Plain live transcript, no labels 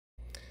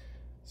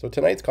So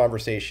tonight's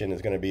conversation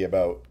is going to be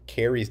about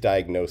caries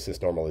diagnosis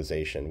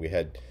normalization. We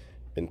had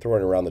been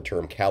throwing around the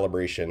term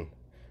calibration.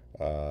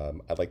 I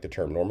like the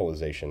term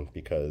normalization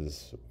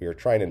because we are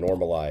trying to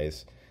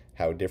normalize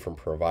how different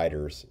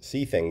providers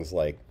see things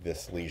like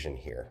this lesion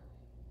here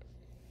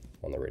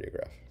on the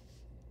radiograph.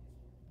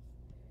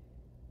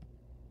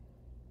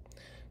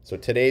 So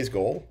today's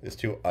goal is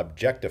to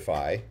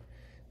objectify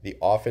the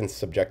often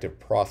subjective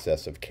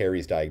process of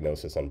caries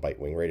diagnosis on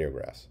bite wing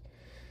radiographs.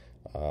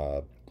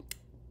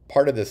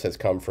 Part of this has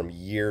come from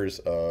years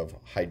of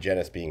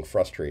hygienists being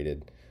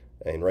frustrated,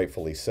 and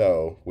rightfully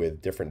so,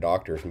 with different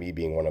doctors, me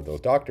being one of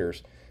those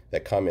doctors,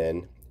 that come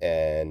in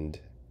and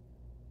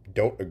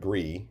don't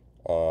agree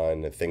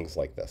on things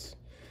like this.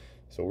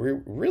 So we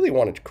really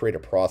wanted to create a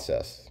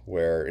process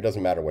where it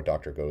doesn't matter what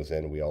doctor goes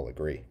in, we all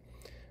agree.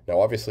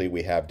 Now, obviously,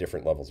 we have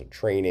different levels of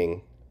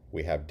training.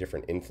 We have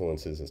different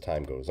influences as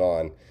time goes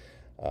on.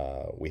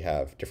 We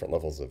have different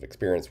levels of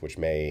experience, which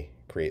may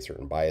create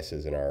certain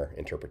biases in our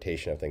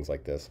interpretation of things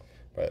like this.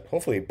 But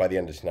hopefully by the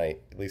end of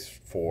tonight, at least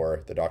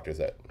for the doctors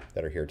that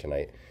are here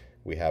tonight,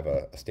 we have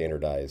a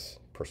standardized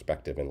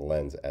perspective and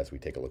lens as we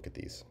take a look at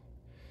these.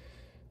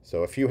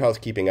 So a few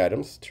housekeeping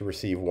items. To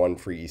receive one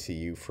free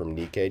ECU from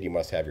NECADE, you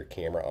must have your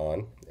camera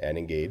on and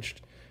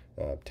engaged.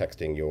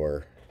 Texting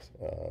your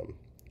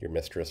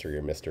mistress or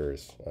your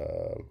misters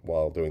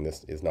while doing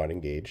this is not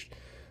engaged.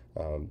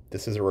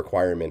 This is a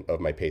requirement of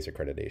my PACE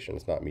accreditation.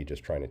 It's not me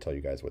just trying to tell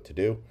you guys what to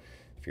do.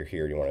 If you're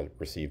here and you want to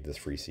receive this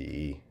free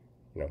CE,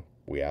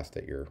 we ask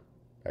that you're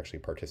actually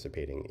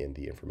participating in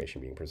the information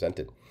being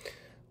presented.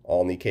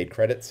 All NECADE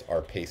credits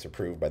are PACE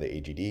approved by the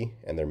AGD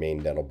and their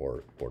main dental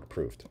board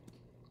approved.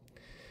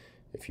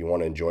 If you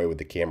want to enjoy with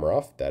the camera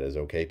off, that is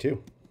okay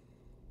too.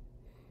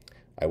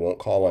 I won't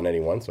call on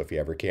anyone, so if you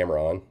have your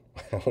camera on,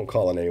 I won't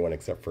call on anyone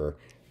except for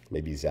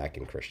maybe Zach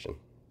and Christian.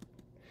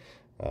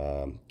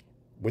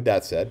 With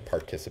that said,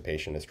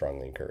 participation is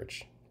strongly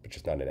encouraged, but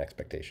just not an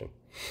expectation.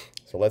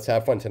 So let's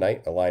have fun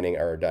tonight, aligning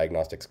our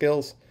diagnostic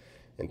skills.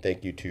 And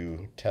thank you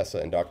to Tessa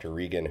and Dr.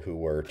 Regan, who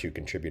were two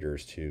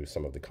contributors to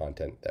some of the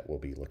content that we'll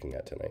be looking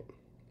at tonight.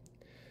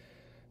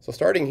 So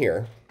starting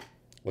here,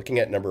 looking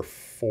at number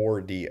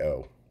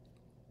 4DO.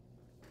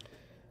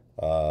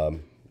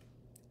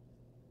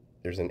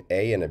 There's an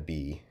A and a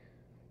B.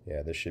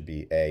 Yeah, this should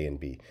be A and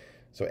B.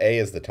 So A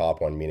is the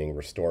top one, meaning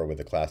restore with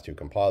a class 2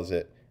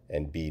 composite,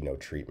 and B, no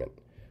treatment.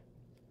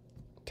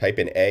 Type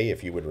in A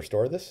if you would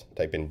restore this.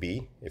 Type in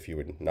B if you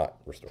would not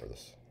restore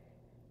this.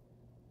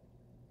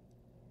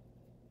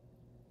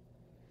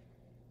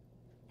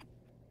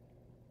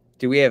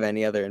 Do we have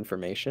any other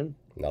information?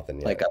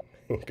 Nothing yet.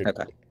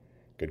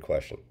 Good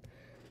question.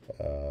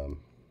 All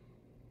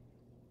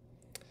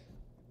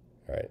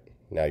right,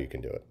 now you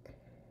can do it.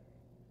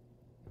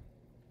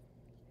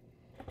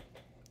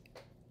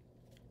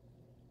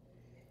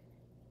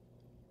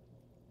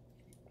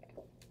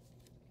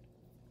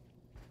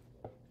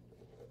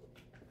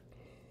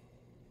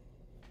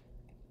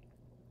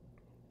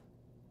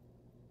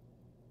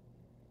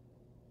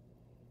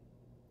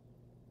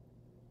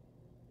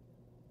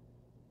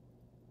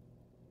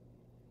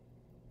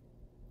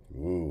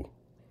 Ooh.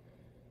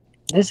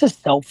 This is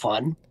so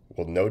fun.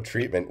 Will no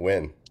treatment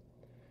win?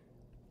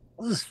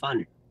 This is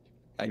fun.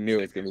 I knew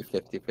it was going to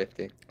be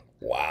 50-50.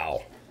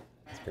 Wow.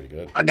 That's pretty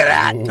good. Look at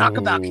that. Talk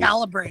about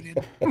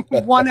calibrated.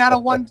 one out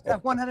of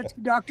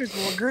two doctors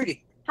will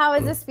agree. How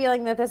is this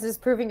feeling that this is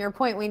proving your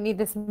point? We need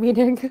this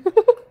meeting.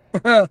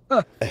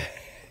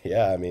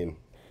 Yeah, I mean,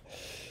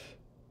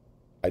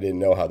 I didn't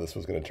know how this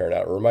was going to turn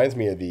out. It reminds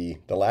me of the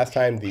last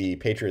time the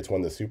Patriots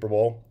won the Super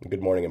Bowl,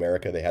 Good Morning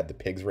America. They had the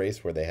pigs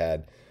race where they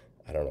had,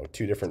 I don't know,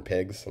 2 different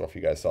pigs. I don't know if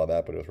you guys saw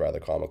that, but it was rather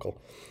comical.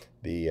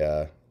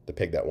 The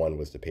pig that won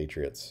was the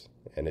Patriots,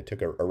 and it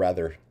took a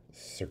rather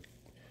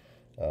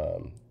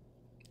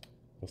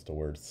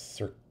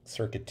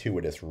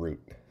circuitous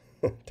route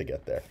to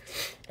get there.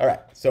 All right,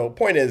 so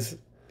point is,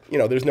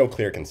 there's no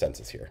clear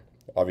consensus here.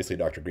 Obviously,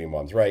 Dr.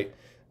 Greenbaum's right.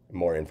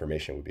 More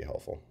information would be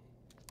helpful.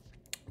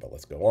 But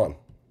let's go on.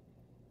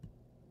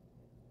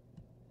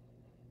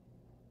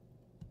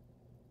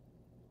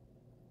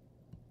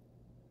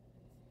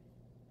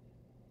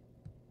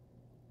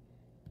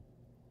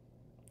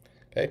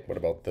 Okay, what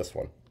about this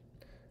one?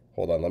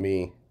 Hold on,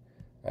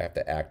 I have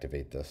to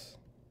activate this.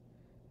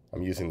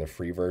 I'm using the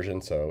free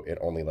version, so it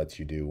only lets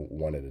you do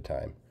one at a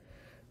time.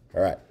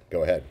 All right,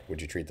 go ahead.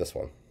 Would you treat this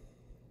one?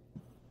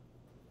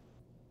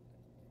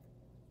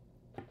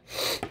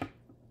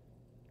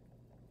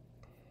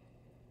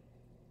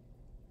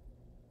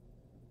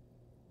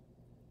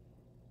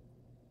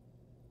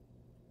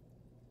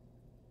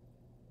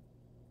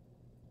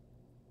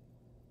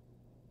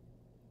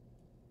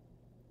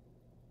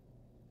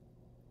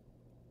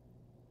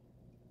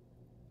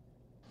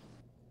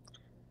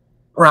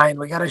 Ryan,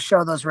 we got to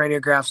show those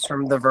radiographs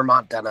from the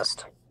Vermont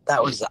dentist.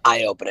 That was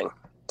eye-opening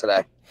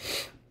today.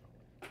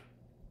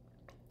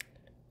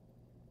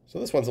 So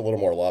this one's a little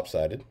more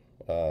lopsided.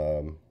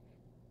 I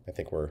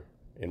think we're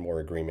in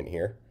more agreement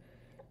here.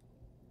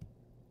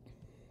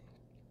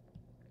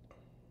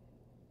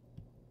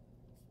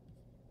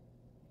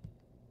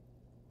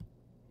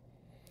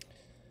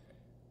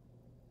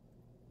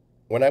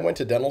 when I went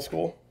to dental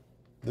school,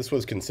 this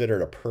was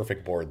considered a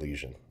perfect board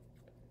lesion.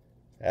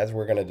 As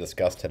we're going to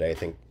discuss today, I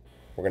think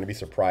we're going to be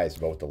surprised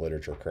about what the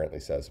literature currently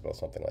says about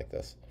something like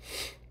this.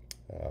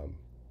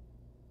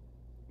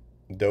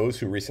 Those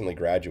who recently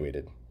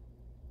graduated,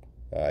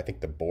 I think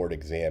the board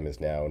exam is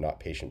now not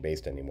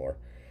patient-based anymore.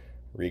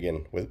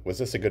 Regan, was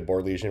this a good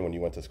board lesion when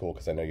you went to school?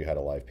 Because I know you had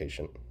a live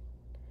patient.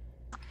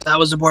 That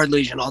was a board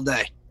lesion all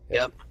day.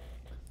 Yep.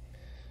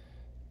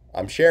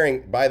 I'm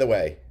sharing, by the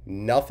way,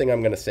 nothing I'm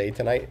going to say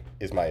tonight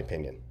is my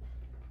opinion.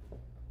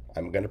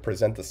 I'm going to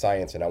present the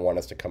science, and I want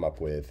us to come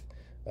up with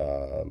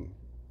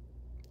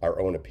our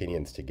own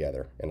opinions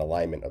together, an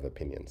alignment of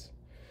opinions.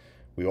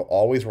 We will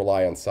always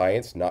rely on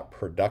science, not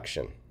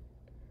production.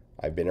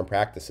 I've been in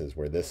practices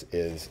where this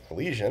is a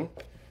lesion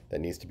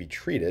that needs to be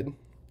treated.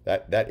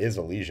 That is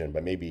a lesion,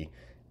 but maybe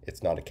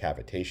it's not a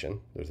cavitation.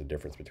 There's a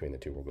difference between the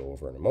two we'll go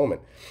over in a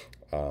moment,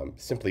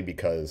 simply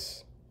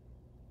because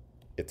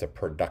it's a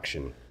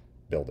production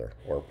builder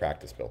or a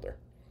practice builder.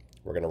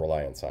 We're going to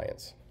rely on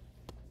science.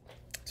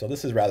 So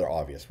this is rather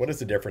obvious. What is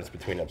the difference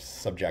between a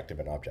subjective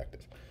and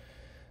objective?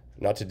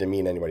 Not to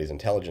demean anybody's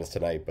intelligence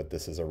tonight, but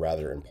this is a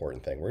rather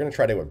important thing. We're going to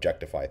try to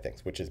objectify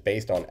things, which is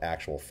based on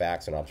actual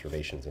facts and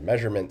observations and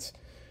measurements,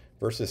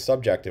 versus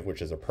subjective,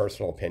 which is a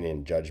personal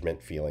opinion,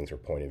 judgment, feelings, or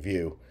point of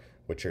view,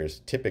 which is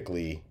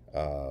typically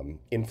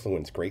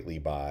influenced greatly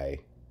by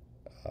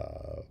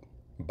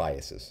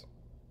biases.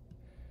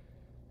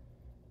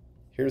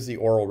 Here's the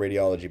oral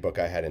radiology book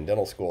I had in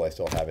dental school. I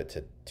still have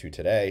it to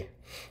today.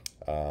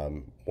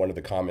 One of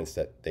the comments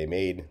that they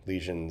made,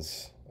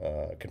 lesions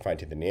confined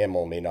to the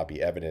enamel may not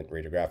be evident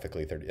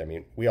radiographically. I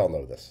mean, we all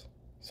know this.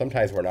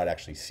 Sometimes we're not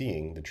actually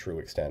seeing the true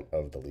extent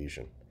of the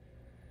lesion.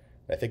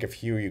 I think a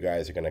few of you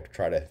guys are going to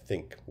try to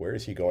think, where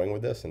is he going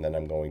with this? And then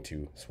I'm going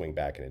to swing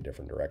back in a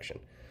different direction.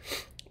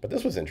 But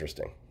this was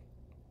interesting.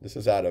 This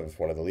is out of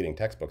one of the leading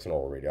textbooks in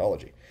oral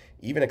radiology.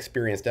 Even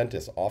experienced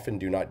dentists often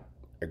do not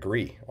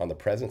agree on the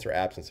presence or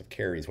absence of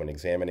caries when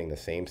examining the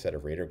same set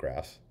of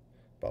radiographs,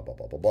 blah, blah,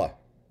 blah, blah, blah.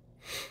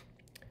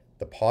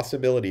 The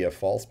possibility of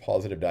false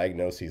positive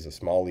diagnoses of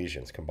small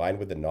lesions, combined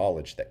with the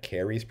knowledge that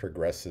caries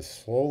progresses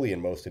slowly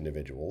in most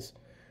individuals,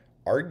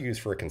 argues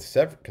for a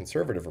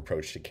conservative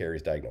approach to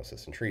caries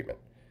diagnosis and treatment.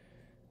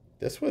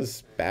 This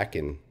was back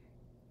in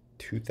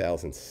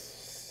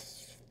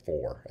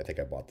 2004. I think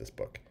I bought this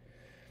book.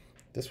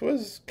 This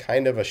was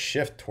kind of a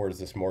shift towards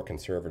this more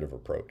conservative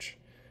approach,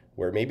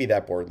 where maybe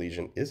that board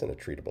lesion isn't a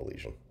treatable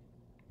lesion.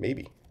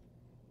 Maybe.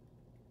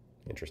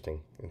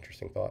 Interesting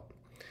thought.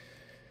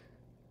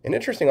 An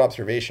interesting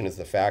observation is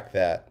the fact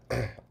that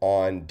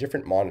on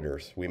different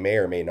monitors, we may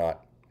or may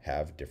not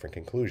have different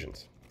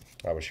conclusions.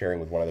 I was sharing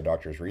with one of the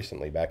doctors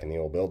recently back in the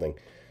old building.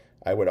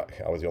 I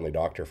was the only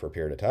doctor for a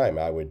period of time.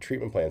 I would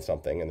treatment plan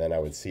something, and then I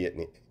would see it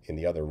in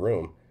the other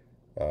room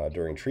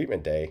during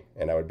treatment day,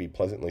 and I would be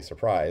pleasantly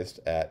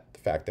surprised at the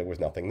fact there was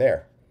nothing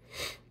there.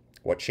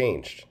 What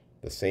changed?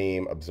 The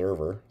same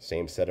observer,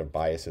 same set of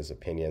biases,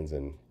 opinions,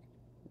 and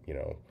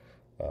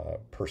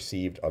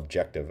perceived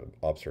objective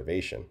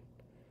observation.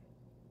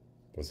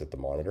 Was it the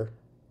monitor?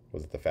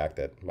 Was it the fact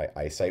that my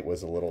eyesight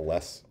was a little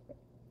less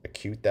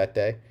acute that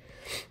day?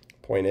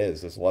 Point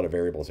is, there's a lot of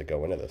variables that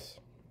go into this.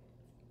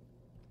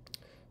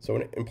 So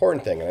an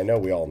important thing, and I know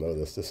we all know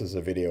this is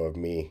a video of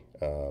me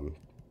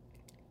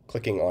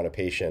clicking on a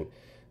patient.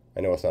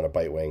 I know it's not a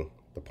bite wing.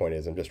 The point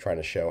is, I'm just trying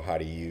to show how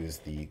to use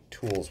the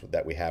tools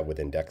that we have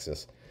within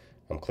DEXIS.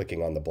 I'm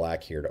clicking on the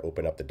black here to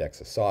open up the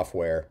DEXIS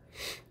software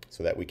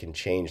so that we can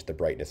change the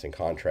brightness and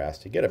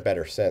contrast to get a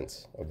better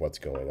sense of what's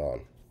going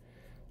on.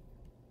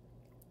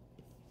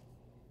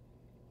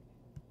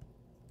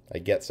 I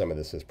get some of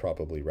this is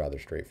probably rather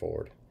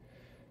straightforward.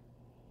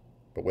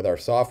 But with our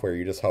software,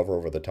 you just hover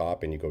over the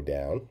top and you go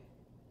down,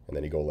 and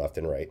then you go left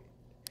and right.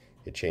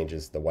 It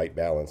changes the white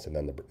balance and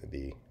then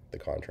the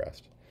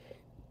contrast.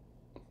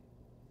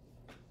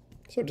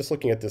 So just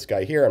looking at this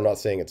guy here, I'm not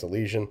saying it's a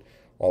lesion.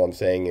 All I'm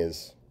saying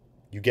is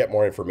you get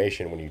more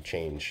information when you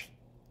change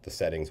the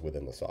settings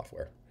within the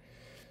software.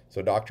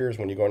 So doctors,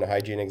 when you go into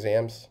hygiene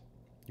exams,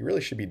 you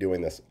really should be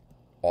doing this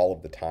all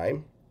of the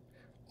time.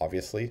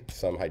 Obviously,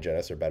 some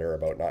hygienists are better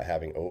about not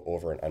having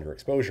over and under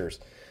exposures,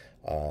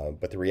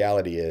 but the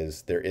reality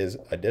is there is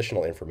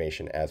additional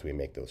information as we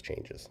make those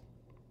changes.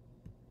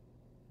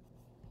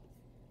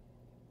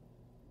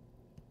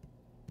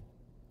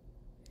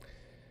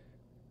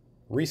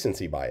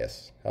 Recency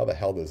bias. How the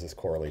hell does this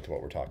correlate to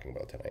what we're talking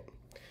about tonight?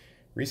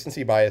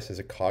 Recency bias is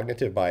a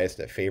cognitive bias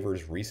that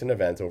favors recent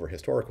events over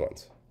historic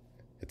ones.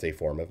 It's a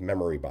form of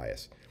memory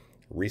bias.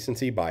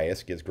 Recency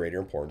bias gives greater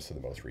importance to the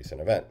most recent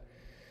event.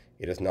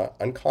 It is not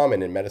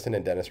uncommon in medicine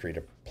and dentistry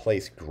to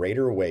place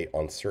greater weight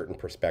on certain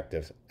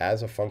perspectives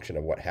as a function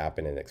of what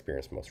happened and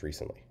experienced most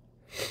recently.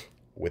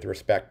 With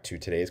respect to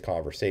today's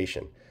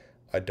conversation,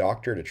 a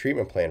doctor to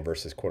treatment plan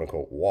versus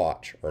quote-unquote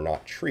watch or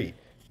not treat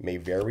may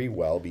very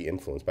well be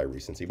influenced by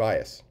recency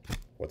bias.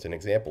 What's an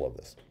example of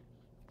this?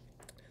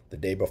 The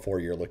day before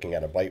you're looking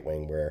at a bite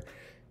wing where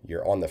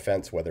you're on the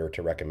fence whether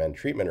to recommend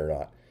treatment or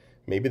not,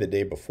 maybe the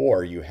day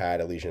before you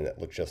had a lesion that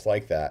looked just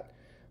like that,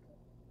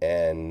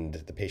 and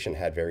the patient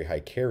had very high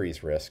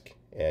caries risk,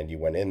 and you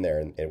went in there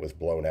and it was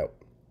blown out.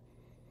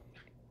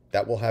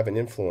 That will have an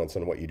influence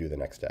on what you do the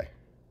next day.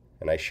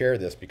 And I share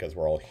this because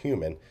we're all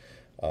human.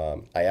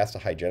 I asked a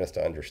hygienist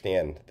to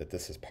understand that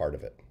this is part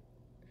of it.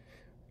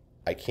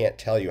 I can't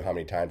tell you how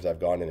many times I've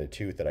gone in a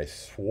tooth that I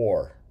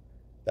swore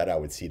that I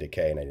would see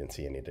decay and I didn't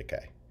see any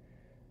decay.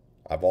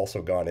 I've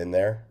also gone in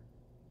there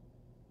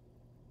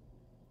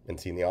and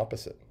seen the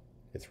opposite.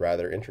 It's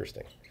rather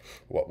interesting.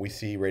 What we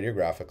see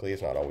radiographically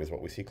is not always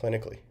what we see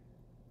clinically.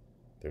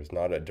 There's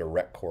not a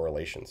direct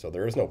correlation, so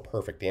there is no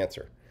perfect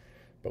answer,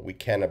 but we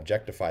can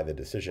objectify the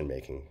decision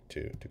making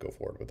to go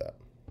forward with that.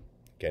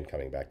 Again,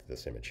 coming back to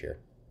this image here.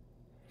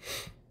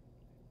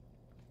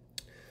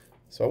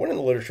 So I went in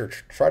the literature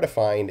to try to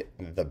find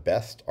the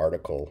best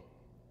article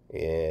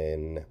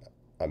in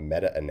a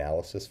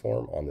meta-analysis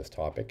form on this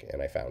topic,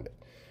 and I found it.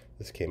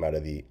 This came out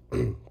of the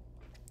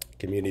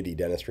Community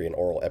Dentistry and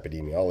Oral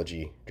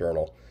Epidemiology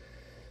Journal.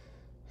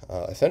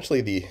 Essentially,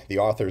 the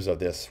authors of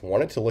this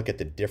wanted to look at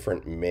the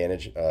different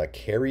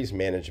caries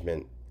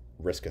management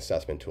risk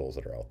assessment tools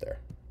that are out there.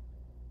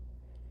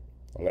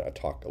 I'm going to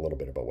talk a little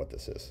bit about what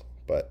this is,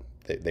 but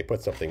they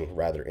put something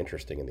rather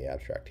interesting in the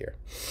abstract here.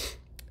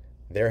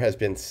 There has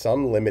been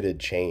some limited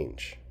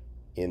change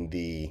in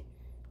the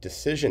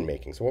decision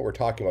making. So what we're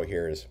talking about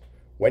here is,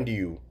 when do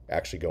you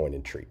actually go in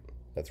and treat?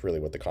 That's really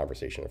what the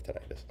conversation of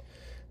tonight is.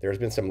 There has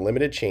been some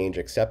limited change,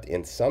 except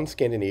in some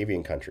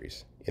Scandinavian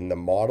countries, in the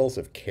models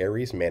of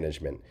caries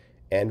management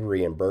and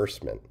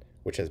reimbursement,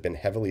 which has been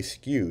heavily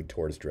skewed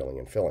towards drilling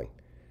and filling.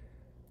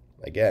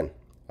 Again,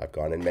 I've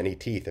gone in many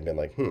teeth and been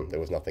like, there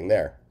was nothing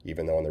there,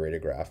 even though on the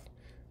radiograph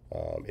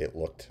it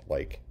looked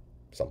like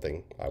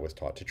something I was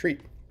taught to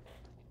treat.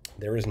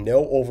 There is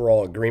no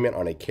overall agreement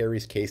on a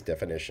caries case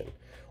definition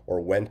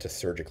or when to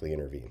surgically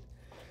intervene.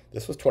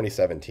 This was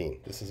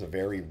 2017. This is a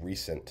very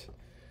recent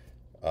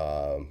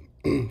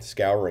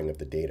scouring of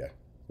the data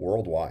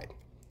worldwide.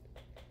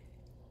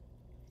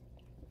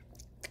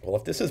 Well,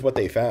 if this is what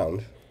they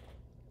found,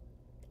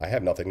 I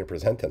have nothing to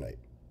present tonight,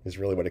 is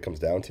really what it comes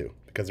down to,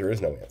 because there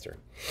is no answer.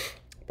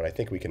 But I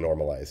think we can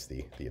normalize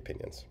the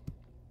opinions.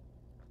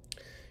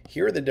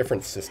 Here are the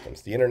different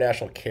systems. The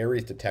International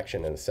Caries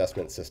Detection and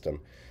Assessment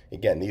System.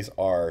 Again, these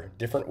are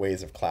different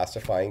ways of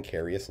classifying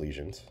carious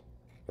lesions.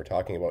 We're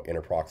talking about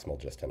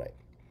interproximal just tonight.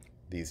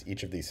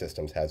 Each of these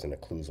systems has an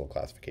occlusal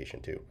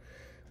classification too,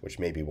 which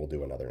maybe we'll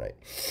do another night.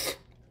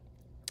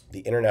 The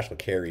International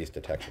Caries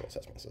Detection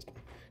Assessment System.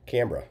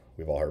 CAMBRA.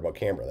 We've all heard about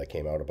CAMBRA. That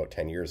came out about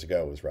 10 years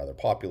ago. It was rather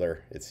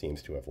popular. It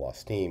seems to have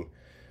lost steam.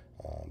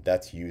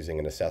 That's using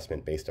an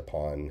assessment based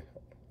upon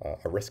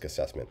a risk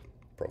assessment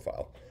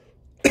profile.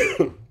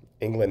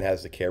 England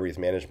has the Caries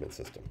Management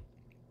System.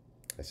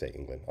 I say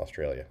England,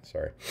 Australia,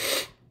 sorry.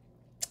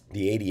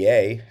 The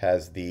ADA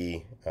has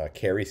the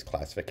Caries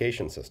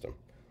Classification System.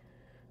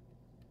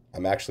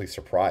 I'm actually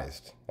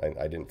surprised.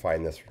 I didn't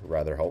find this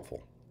rather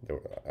helpful.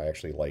 I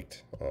actually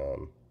liked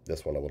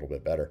this one a little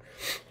bit better.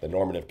 The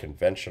Normative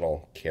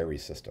Conventional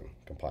Caries System,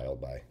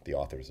 compiled by the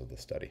authors of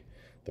this study.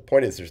 The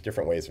point is, there's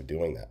different ways of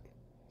doing that.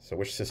 So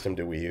which system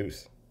do we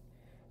use?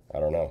 I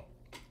don't know.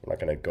 I'm not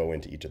going to go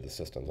into each of the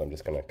systems. I'm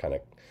just going to kind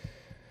of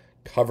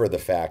cover the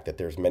fact that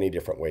there's many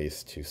different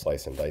ways to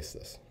slice and dice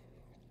this.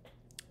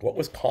 What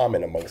was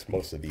common amongst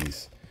most of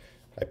these,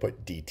 I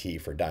put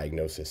DT for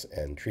diagnosis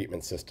and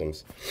treatment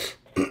systems,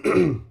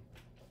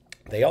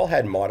 they all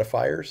had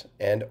modifiers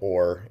and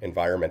or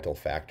environmental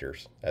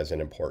factors as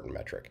an important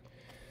metric.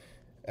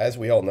 As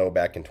we all know,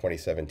 back in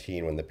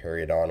 2017 when the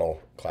periodontal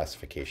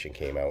classification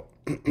came out,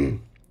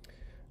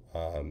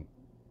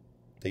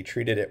 they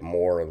treated it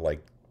more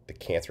like the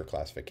cancer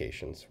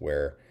classifications,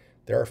 where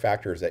there are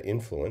factors that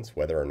influence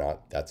whether or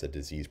not that's a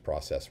disease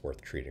process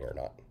worth treating or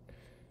not.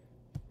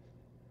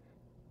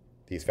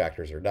 These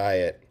factors are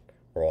diet,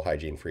 oral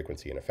hygiene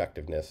frequency and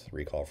effectiveness,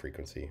 recall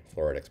frequency,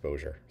 fluoride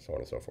exposure, so on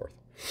and so forth.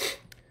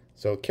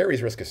 So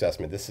caries risk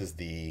assessment, this is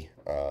the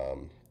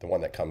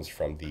one that comes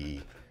from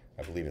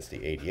I believe it's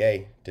the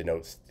ADA,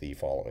 denotes the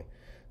following.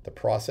 The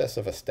process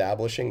of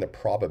establishing the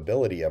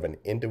probability of an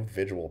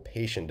individual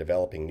patient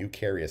developing new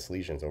carious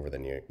lesions over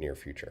the near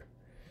future.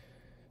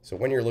 So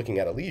when you're looking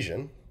at a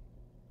lesion,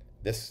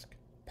 this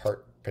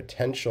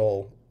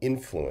potential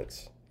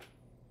influence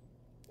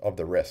of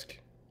the risk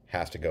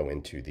has to go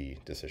into the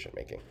decision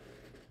making.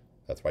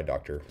 That's why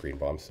Dr.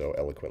 Greenbaum so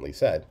eloquently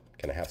said,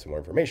 can I have some more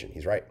information?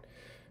 He's right.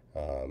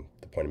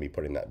 The point of me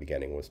putting that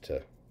beginning was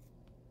to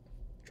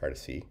try to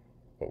see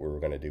what we were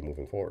going to do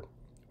moving forward,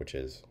 which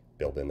is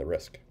build in the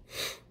risk.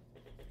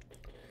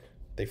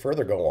 They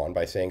further go on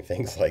by saying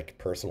things like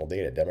personal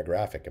data,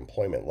 demographic,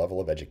 employment,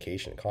 level of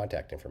education,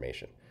 contact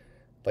information.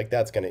 Like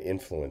that's going to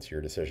influence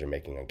your decision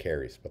making on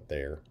caries, but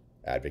they're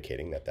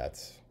advocating that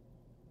that's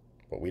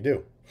what we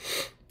do.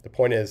 The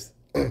point is,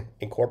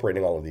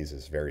 incorporating all of these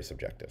is very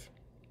subjective.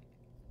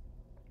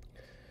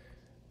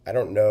 I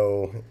don't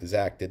know,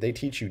 Zach, did they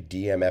teach you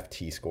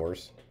DMFT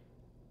scores?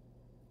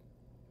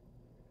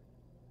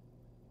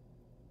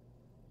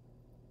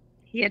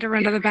 He had to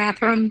run to the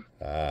bathroom.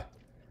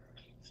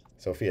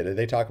 Sophia, did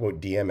they talk about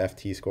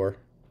DMFT score?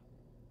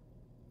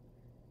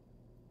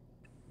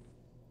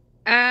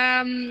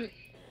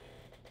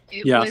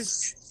 It Yes.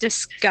 was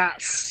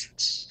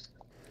discussed.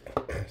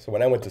 So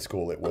when I went to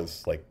school, it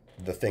was like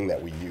the thing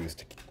that we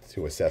used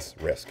to assess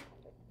risk.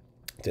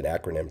 It's an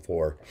acronym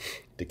for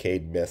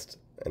decayed, missed,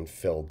 and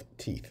filled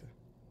teeth.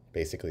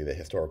 Basically, the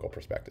historical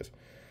perspective.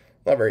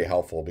 Not very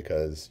helpful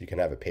because you can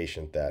have a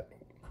patient that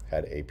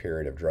had a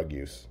period of drug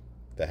use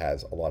that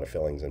has a lot of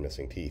fillings and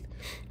missing teeth,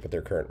 but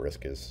their current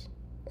risk is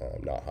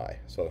not high.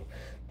 So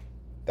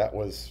that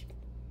was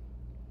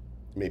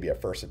maybe a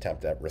first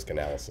attempt at risk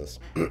analysis.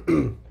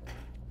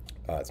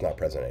 It's not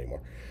present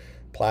anymore.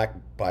 Plaque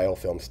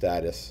biofilm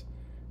status.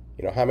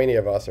 You know, how many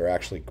of us are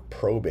actually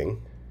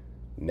probing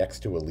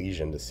next to a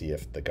lesion to see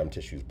if the gum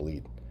tissues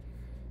bleed?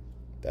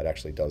 That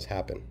actually does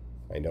happen.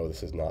 I know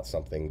this is not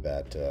something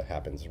that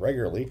happens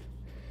regularly,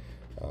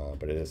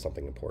 but it is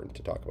something important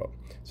to talk about.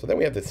 So then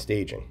we have the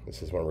staging.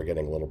 This is when we're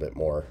getting a little bit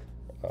more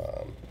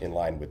in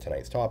line with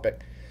tonight's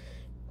topic.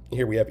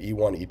 Here we have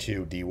E1,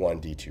 E2,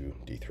 D1, D2,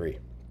 D3.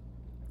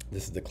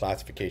 This is the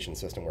classification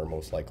system we're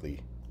most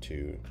likely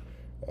to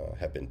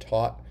have been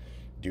taught.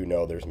 Do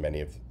know there's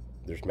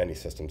many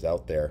systems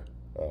out there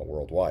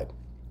worldwide,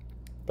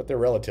 but they're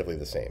relatively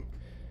the same.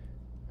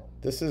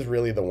 This is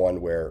really the one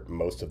where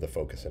most of the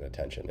focus and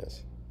attention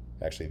is.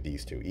 Actually,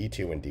 these two,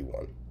 E2 and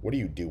D1. What do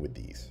you do with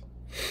these?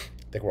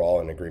 I think we're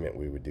all in agreement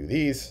we would do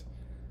these.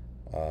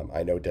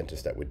 I know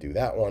dentists that would do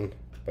that one,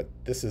 but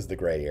this is the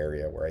gray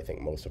area where I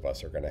think most of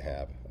us are going to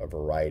have a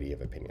variety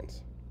of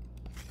opinions.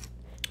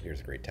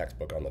 Here's a great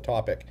textbook on the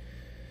topic.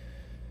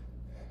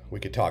 We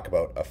could talk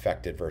about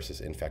affected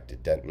versus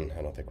infected dentin.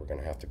 I don't think we're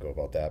going to have to go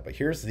about that, but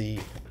here's the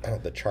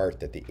chart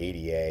that the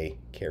ADA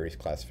Caries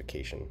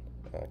classification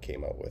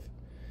came out with.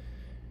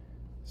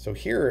 So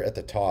here at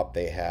the top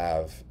they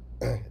have,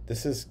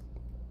 this is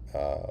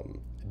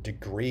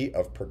degree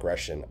of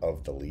progression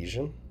of the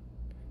lesion.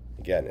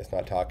 Again, it's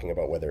not talking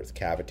about whether it's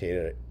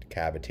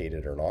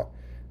cavitated or not.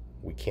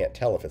 We can't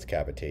tell if it's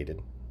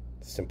cavitated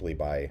simply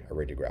by a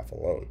radiograph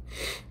alone.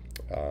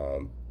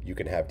 You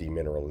can have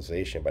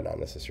demineralization, but not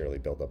necessarily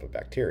build up of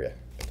bacteria.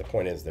 But the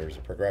point is there's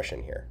a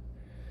progression here.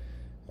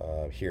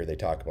 Here they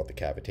talk about the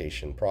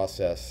cavitation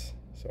process,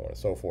 so on and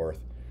so forth.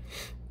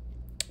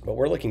 But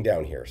we're looking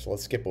down here, so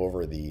let's skip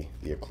over the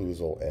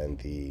occlusal and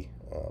the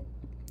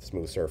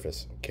smooth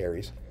surface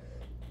caries.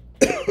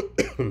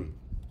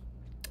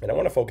 And I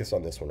want to focus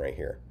on this one right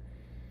here.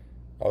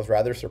 I was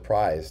rather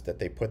surprised that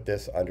they put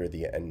this under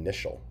the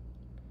initial.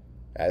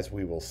 As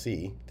we will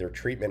see, their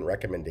treatment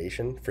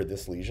recommendation for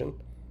this lesion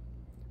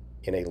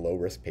in a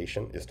low-risk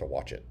patient is to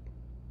watch it.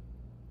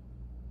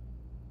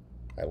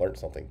 I learned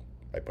something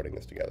by putting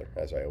this together,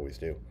 as I always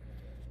do.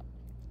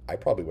 I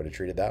probably would have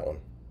treated that one,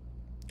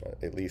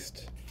 at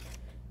least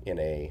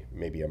in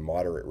maybe a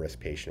moderate risk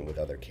patient with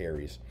other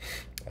caries.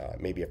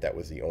 Maybe if that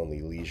was the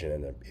only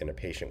lesion in a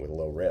patient with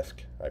low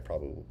risk, I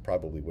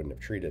probably wouldn't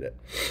have treated it.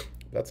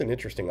 That's an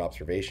interesting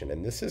observation,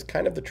 and this is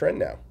kind of the trend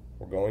now.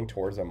 We're going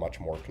towards a much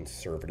more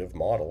conservative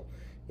model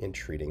in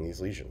treating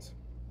these lesions.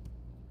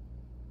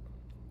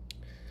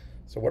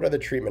 So what are the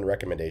treatment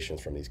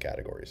recommendations from these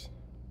categories?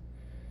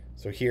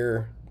 So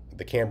here,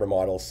 the CAMBRA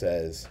model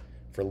says,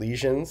 for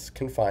lesions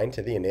confined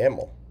to the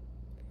enamel,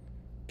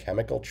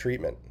 chemical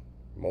treatment,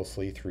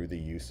 mostly through the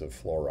use of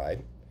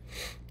fluoride,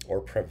 or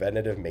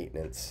preventative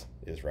maintenance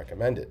is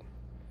recommended.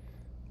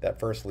 That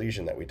first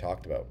lesion that we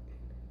talked about,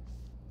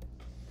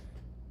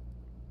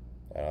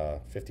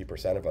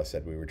 50% of us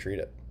said we would treat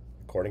it.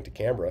 According to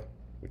CAMBRA,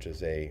 which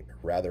is a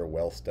rather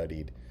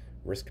well-studied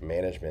risk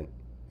management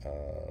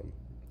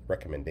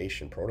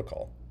recommendation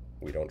protocol,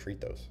 we don't treat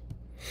those.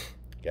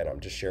 Again, I'm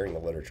just sharing the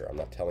literature. I'm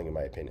not telling you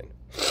my opinion.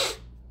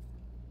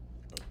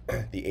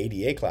 The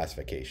ADA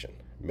classification,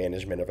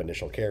 management of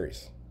initial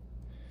caries.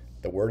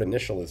 The word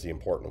initial is the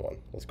important one.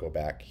 Let's go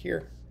back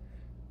here.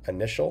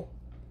 Initial,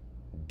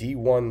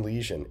 D1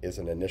 lesion is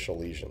an initial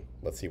lesion.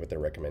 Let's see what their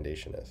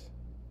recommendation is.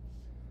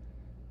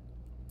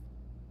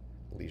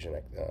 Lesion,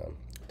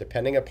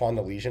 depending upon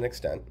the lesion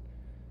extent,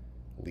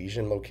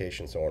 lesion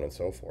location, so on and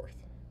so forth,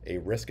 a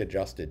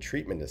risk-adjusted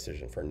treatment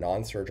decision for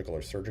non-surgical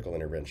or surgical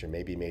intervention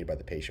may be made by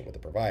the patient with the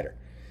provider.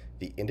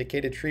 The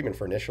indicated treatment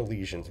for initial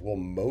lesions will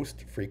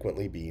most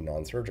frequently be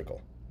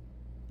non-surgical.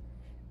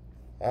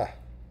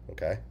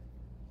 Okay.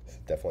 This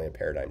is definitely a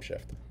paradigm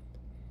shift.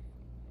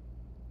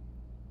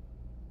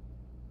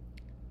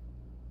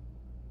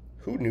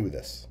 Who knew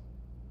this?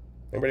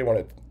 Anybody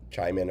want to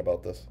chime in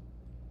about this?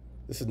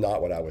 This is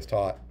not what I was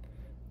taught.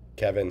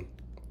 Kevin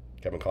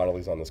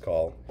Connolly's on this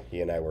call.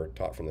 He and I were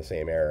taught from the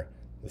same era.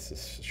 This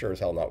is sure as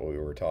hell not what we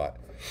were taught.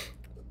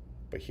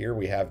 But here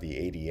we have the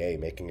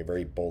ADA making a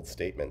very bold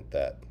statement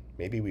that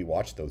maybe we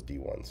watch those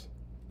D1s.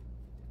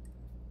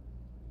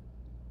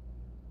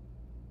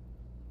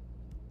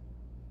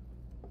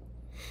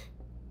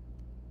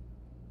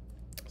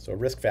 So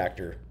risk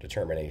factor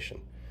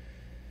determination.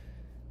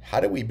 How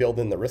do we build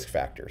in the risk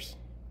factors?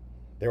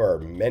 There are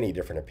many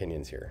different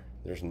opinions here.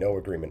 There's no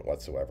agreement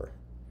whatsoever.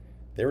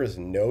 There is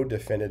no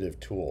definitive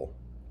tool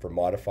for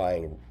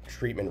modifying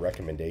treatment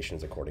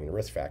recommendations according to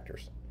risk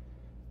factors.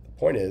 The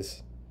point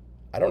is,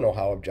 I don't know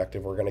how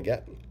objective we're going to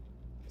get.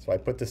 So I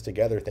put this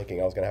together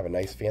thinking I was going to have a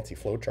nice fancy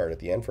flow chart at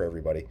the end for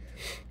everybody,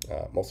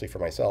 mostly for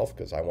myself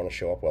because I want to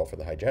show up well for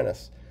the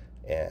hygienists.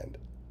 And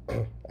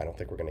I don't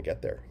think we're going to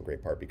get there, in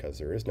great part because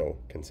there is no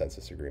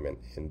consensus agreement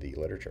in the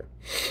literature.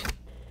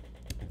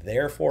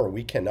 Therefore,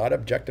 we cannot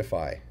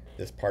objectify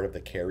this part of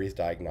the caries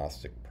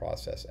diagnostic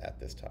process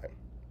at this time.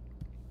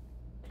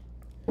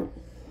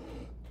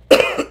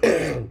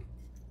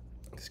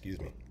 Excuse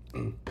me.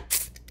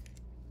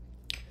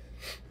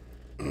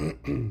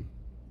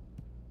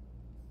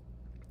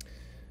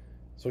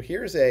 So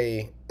here's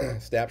a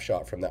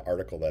snapshot from that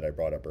article that I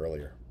brought up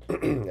earlier.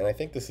 And I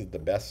think this is the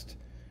best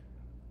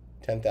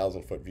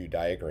 10,000 foot view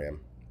diagram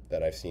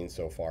that I've seen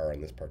so far on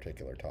this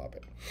particular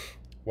topic.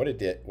 What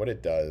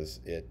it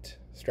does, it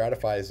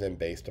stratifies them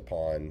based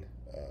upon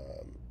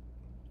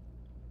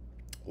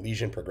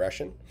lesion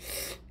progression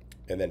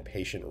and then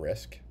patient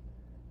risk,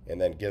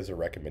 and then gives a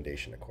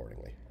recommendation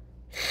accordingly.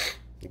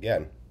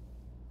 Again,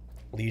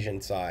 lesion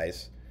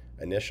size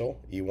initial,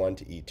 E1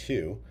 to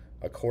E2.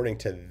 According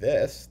to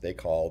this, they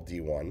call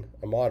D1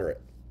 a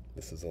moderate.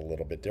 This is a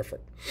little bit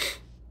different.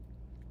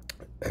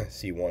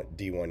 C1,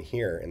 D1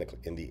 here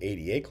in the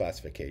ADA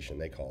classification,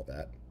 they call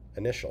that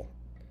initial.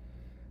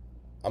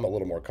 I'm a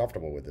little more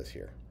comfortable with this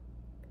here.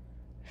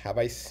 Have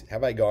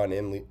I gone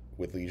in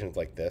with lesions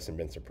like this and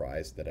been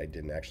surprised that I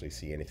didn't actually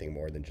see anything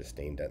more than just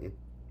stained dentin?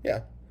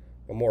 Yeah,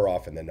 but more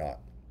often than not,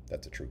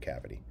 that's a true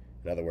cavity.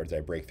 In other words, I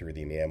break through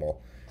the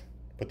enamel,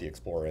 put the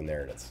Explorer in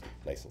there, and it's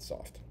nice and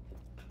soft.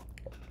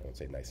 I won't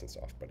say nice and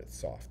soft, but it's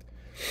soft.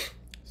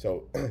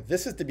 So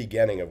this is the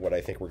beginning of what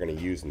I think we're going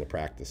to use in the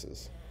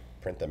practices.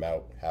 Print them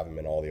out, have them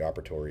in all the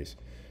operatories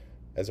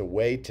as a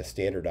way to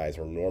standardize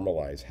or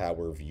normalize how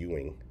we're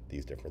viewing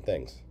these different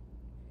things.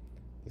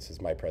 This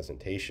is my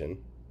presentation.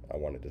 I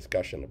want a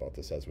discussion about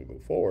this as we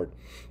move forward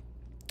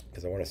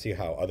because I want to see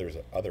how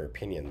other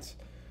opinions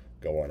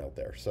go on out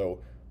there. So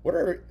what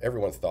are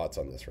everyone's thoughts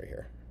on this right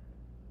here?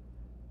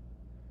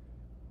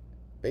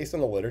 Based on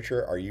the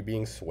literature, are you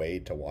being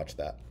swayed to watch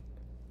that?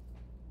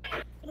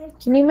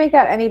 Can you make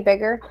that any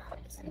bigger?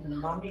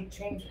 Mommy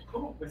changed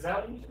poop. Is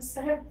that what you just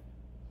said?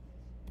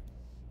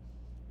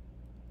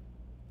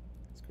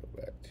 Let's go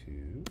back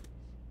to...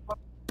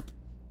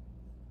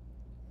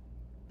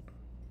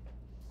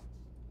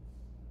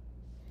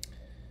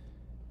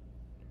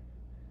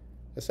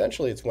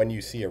 Essentially, it's when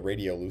you see a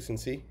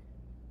radiolucency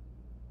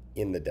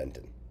in the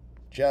dentin,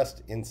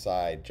 just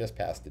inside, just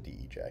past the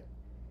DEJ.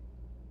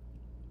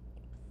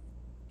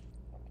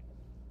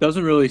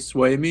 Doesn't really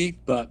sway me,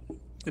 but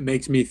it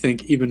makes me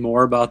think even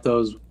more about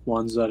those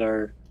ones that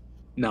are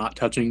not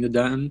touching the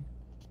dentin.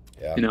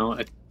 Yeah. You know,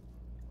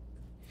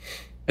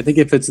 I think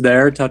if it's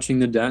there touching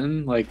the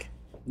dentin, like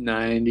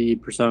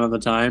 90% of the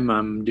time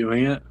I'm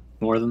doing it,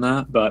 more than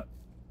that. But,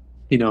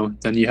 you know,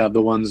 then you have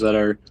the ones that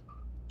are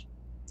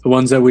the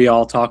ones that we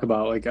all talk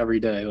about like every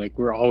day. Like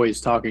we're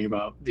always talking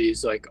about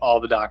these, like all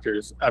the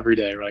doctors every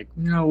day, like,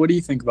 you know, what do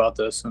you think about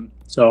this? And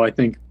so I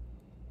think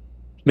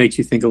it makes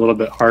you think a little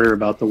bit harder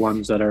about the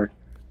ones that are,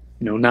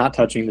 you know, not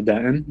touching the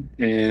dentin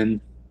and,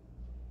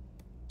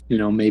 you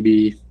know,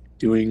 maybe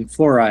doing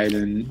fluoride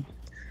and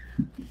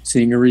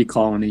seeing a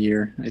recall in a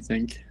year, I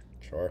think.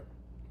 Sure.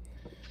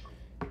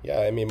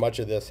 Yeah, I mean, much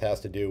of this has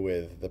to do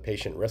with the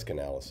patient risk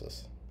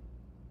analysis.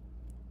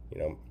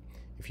 You know,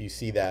 if you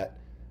see that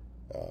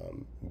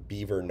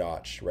beaver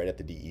notch right at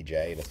the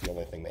DEJ and it's the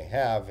only thing they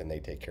have and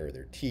they take care of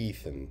their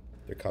teeth and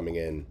they're coming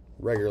in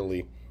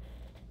regularly,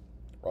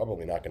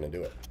 probably not going to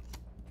do it.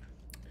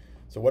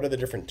 So what are the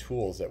different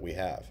tools that we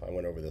have? I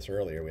went over this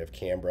earlier. We have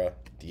CAMBRA,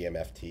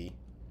 DMFT,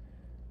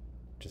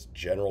 just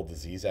general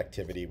disease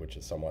activity, which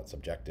is somewhat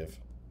subjective,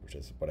 which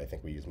is what I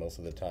think we use most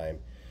of the time.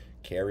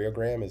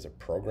 Karyogram is a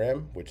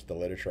program, which the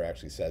literature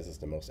actually says is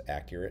the most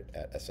accurate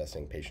at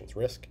assessing patients'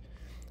 risk.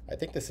 I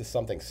think this is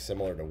something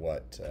similar to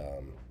what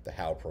the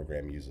HOW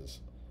program uses,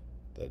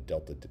 the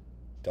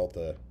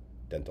Delta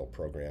Dental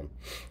program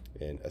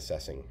in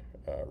assessing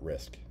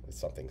risk. It's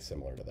something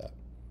similar to that.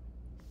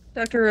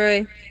 Dr.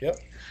 Roy. Yep.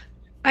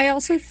 I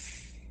also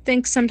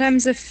think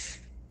sometimes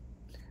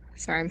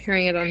sorry, I'm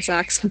hearing it on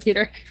Zach's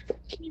computer.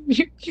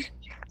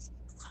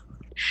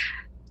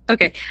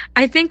 Okay.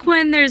 I think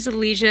when there's a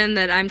lesion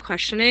that I'm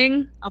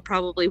questioning, I'll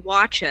probably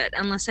watch it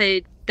unless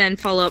I then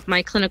follow up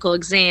my clinical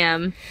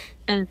exam.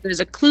 And if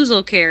there's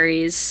occlusal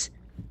caries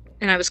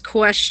and I was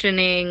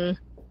questioning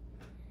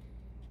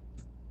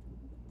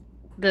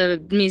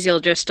the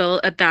mesial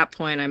distal, at that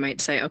point I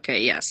might say,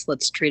 okay, yes,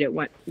 let's treat it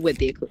with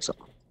the occlusal.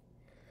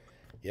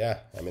 Yeah,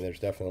 I mean, there's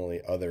definitely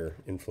other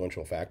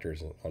influential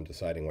factors on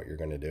deciding what you're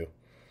going to do.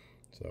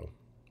 So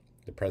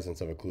the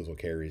presence of occlusal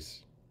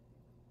caries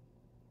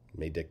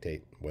may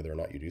dictate whether or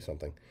not you do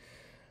something.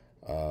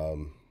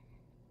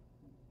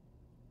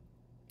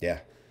 Yeah,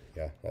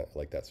 I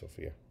like that,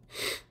 Sophia.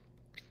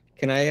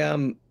 Can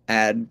I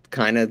add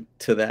kind of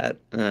to that?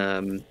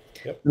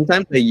 Yep.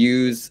 Sometimes they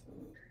use,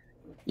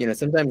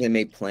 sometimes they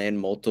may plan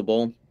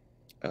multiple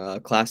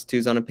class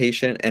 2s on a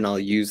patient, and I'll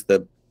use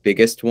the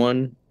biggest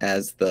one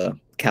as the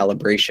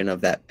calibration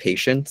of that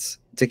patient's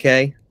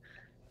decay.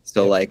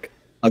 So like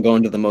I'll go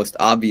into the most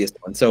obvious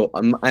one. So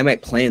I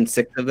might plan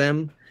 6 of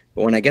them,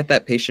 but when I get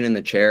that patient in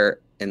the chair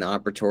in the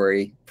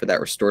operatory for that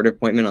restorative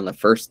appointment on the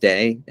first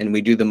day, and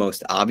we do the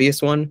most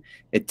obvious one,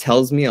 it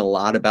tells me a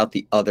lot about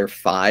the other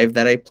 5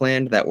 that I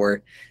planned that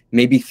were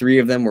maybe 3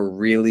 of them were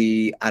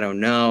really, I don't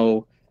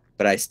know,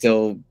 but I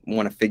still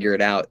want to figure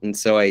it out. And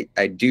so I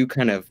do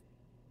kind of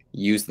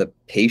use the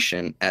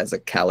patient as a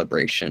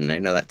calibration. I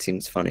know that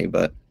seems funny,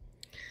 but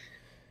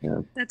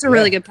yeah. That's a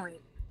really good point.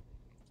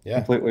 Yeah,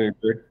 Completely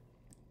agree.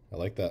 I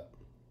like that.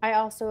 I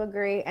also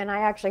agree. And I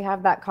actually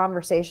have that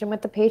conversation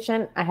with the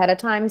patient ahead of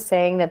time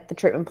saying that the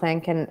treatment plan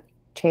can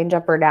change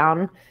up or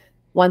down.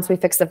 Once we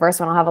fix the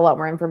first one, I'll have a lot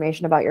more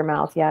information about your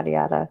mouth, yada,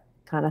 yada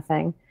kind of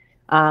thing.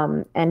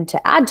 And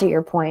to add to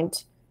your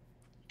point,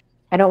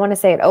 I don't want to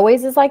say it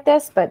always is like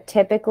this, but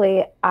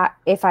typically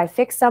if I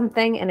fix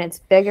something and it's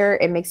bigger,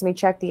 it makes me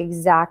check the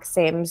exact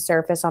same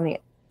surface on the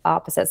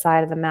opposite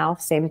side of the mouth,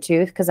 same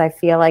tooth, because I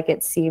feel like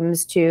it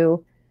seems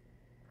to,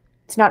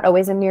 it's not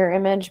always a mirror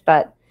image,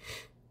 but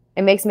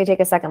it makes me take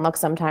a second look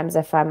sometimes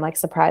if I'm like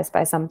surprised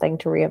by something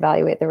to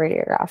reevaluate the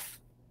radiograph.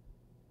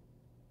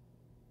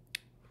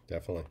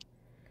 Definitely.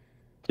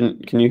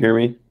 Can you hear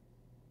me?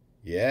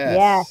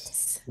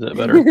 Yes. Is that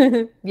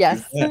better?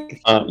 Yes.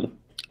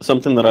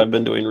 Something that I've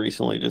been doing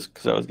recently, just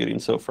because I was getting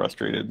so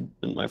frustrated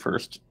in my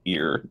first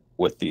year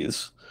with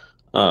these,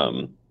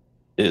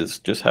 is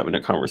just having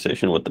a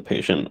conversation with the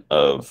patient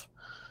of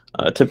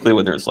typically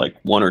when there's like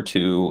 1 or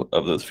 2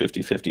 of those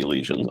 50-50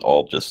 lesions,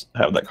 I'll just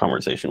have that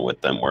conversation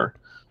with them where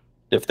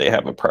if they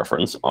have a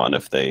preference on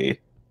if they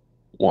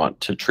want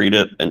to treat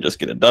it and just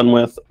get it done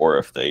with, or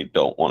if they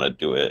don't want to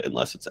do it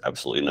unless it's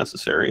absolutely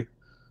necessary.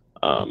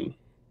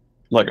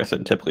 Like I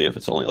said, typically if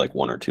it's only like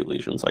 1 or 2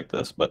 lesions like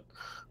this, but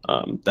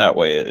that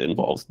way it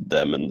involves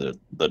them in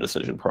the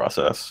decision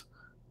process.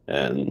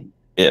 And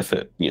if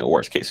it,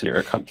 worst case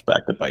scenario comes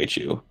back to bite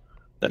you,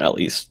 then at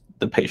least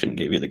the patient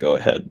gave you the go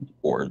ahead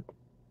or,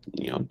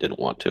 didn't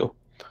want to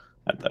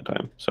at that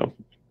time. So,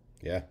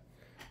 yeah,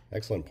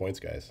 excellent points,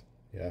 guys.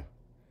 Yeah.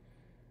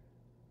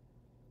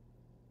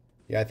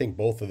 Yeah, I think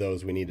both of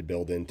those we need to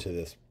build into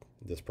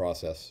this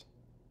process.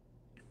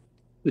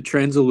 The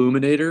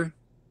transilluminator,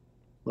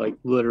 like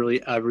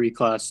literally every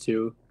class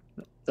 2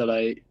 that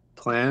I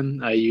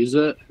plan, I use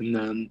it, and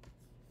then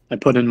I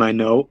put in my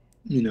note,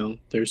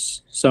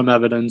 there's some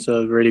evidence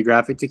of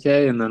radiographic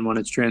decay, and then when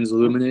it's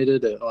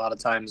transilluminated, it a lot of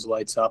times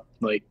lights up,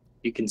 like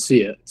you can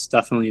see it. It's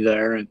definitely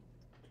there, and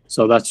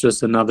so that's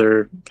just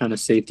another kind of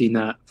safety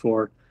net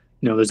for,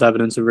 there's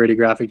evidence of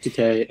radiographic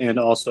decay, and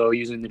also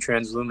using the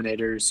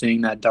transilluminator,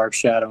 seeing that dark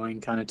shadowing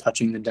kind of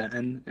touching the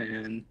dentin,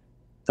 and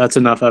that's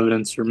enough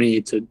evidence for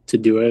me to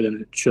do it,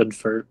 and it should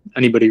for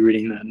anybody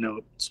reading that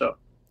note. So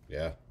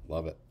yeah,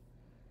 love it.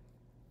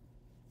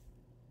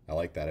 I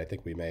like that. I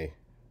think we may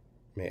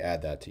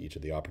add that to each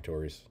of the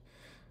operatories.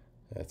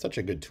 It's such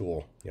a good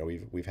tool.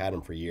 We've had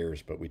them for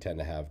years, but we tend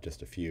to have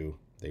just a few.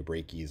 They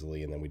break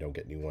easily, and then we don't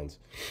get new ones.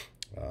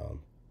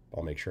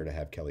 I'll make sure to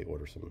have Kelly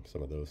order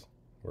some of those.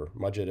 Or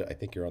Mujid, I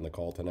think you're on the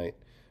call tonight.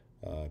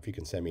 If you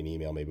can send me an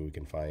email, maybe we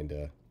can find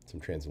some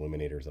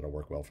transilluminators that'll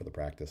work well for the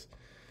practice.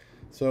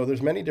 So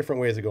there's many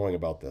different ways of going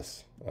about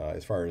this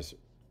as far as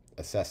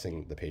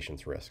assessing the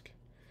patient's risk.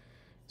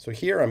 So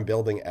here I'm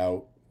building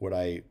out what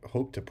I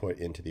hope to put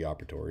into the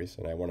operatories,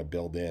 and I want to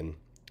build in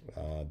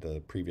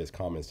the previous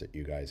comments that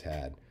you guys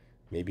had.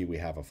 Maybe we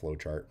have a flow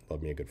chart.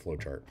 Love me a good flow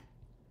chart.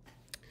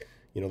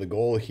 The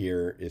goal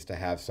here is to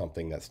have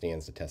something that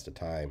stands the test of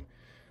time.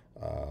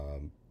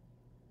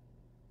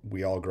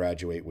 We all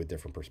graduate with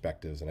different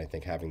perspectives, and I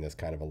think having this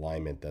kind of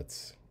alignment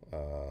that's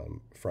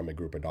from a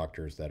group of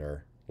doctors that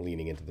are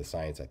leaning into the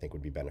science, I think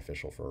would be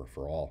beneficial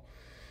for all.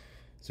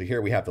 So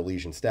here we have the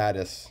lesion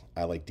status.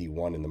 I like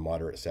D1 in the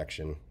moderate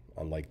section,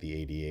 unlike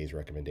the ADA's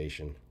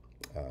recommendation.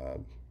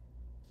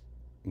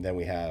 Then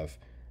we have,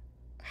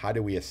 how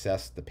do we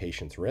assess the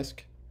patient's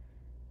risk?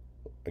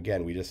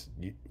 Again, we just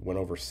went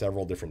over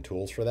several different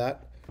tools for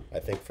that. I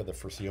think for the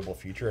foreseeable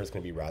future, it's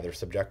going to be rather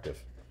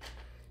subjective.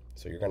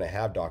 So you're going to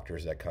have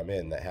doctors that come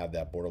in that have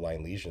that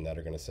borderline lesion that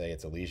are going to say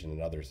it's a lesion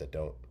and others that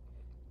don't.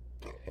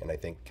 And I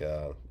think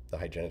the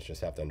hygienists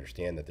just have to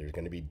understand that there's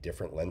going to be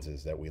different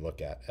lenses that we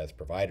look at as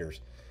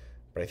providers.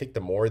 But I think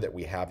the more that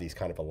we have these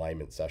kind of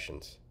alignment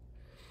sessions,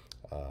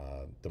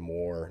 the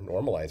more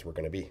normalized we're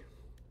going to be.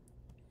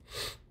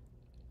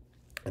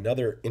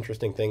 Another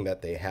interesting thing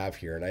that they have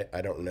here, and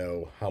I don't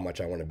know how much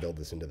I want to build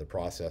this into the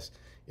process,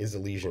 is the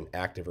lesion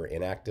active or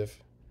inactive?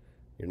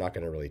 You're not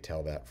going to really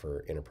tell that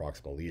for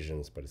interproximal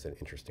lesions, but it's an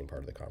interesting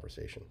part of the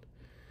conversation.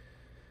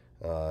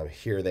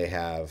 Here they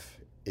have,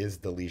 is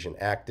the lesion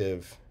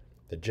active?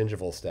 The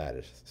gingival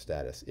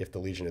status. If the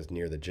lesion is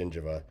near the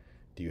gingiva,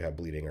 do you have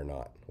bleeding or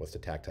not? What's the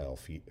tactile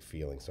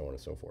feeling, so on and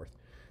so forth.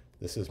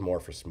 This is more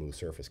for smooth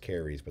surface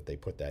caries, but they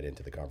put that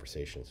into the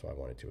conversation, so I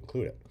wanted to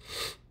include it.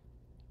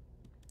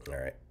 All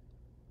right.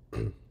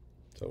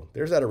 So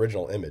there's that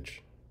original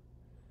image.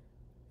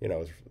 It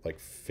was like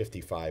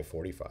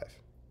 55-45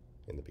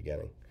 in the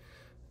beginning.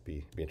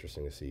 Be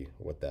interesting to see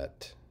what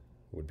that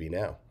would be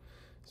now.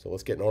 So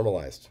let's get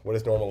normalized. What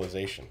is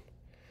normalization?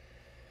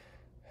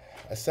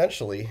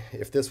 essentially,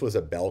 if this was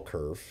a bell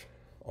curve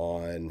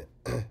on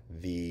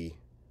the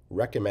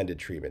recommended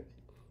treatment,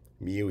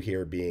 mu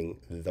here being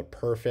the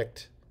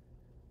perfect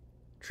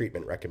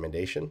treatment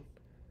recommendation,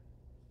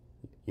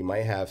 you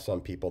might have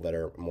some people that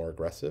are more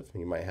aggressive.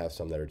 You might have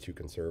some that are too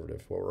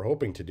conservative. What we're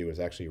hoping to do is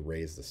actually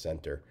raise the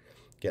center,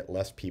 get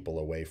less people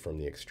away from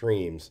the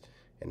extremes,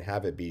 and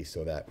have it be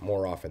so that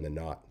more often than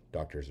not,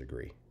 doctors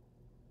agree.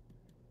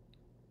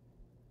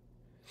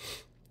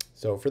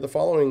 So for the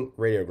following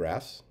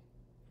radiographs,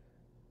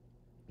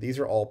 these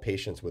are all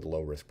patients with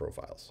low risk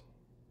profiles.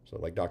 So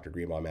like Dr.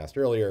 Greenbaum asked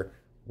earlier,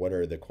 what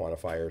are the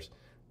quantifiers?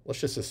 Let's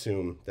just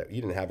assume that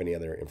you didn't have any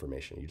other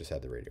information. You just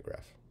had the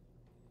radiograph.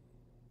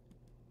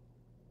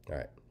 All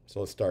right,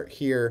 so let's start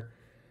here.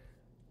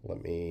 We're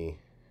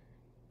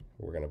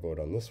going to vote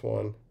on this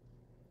one.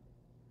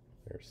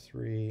 There's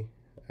 3,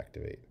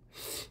 activate.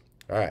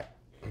 All right,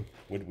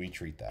 would we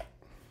treat that?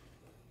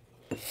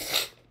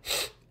 Let's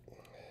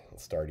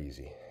start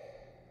easy.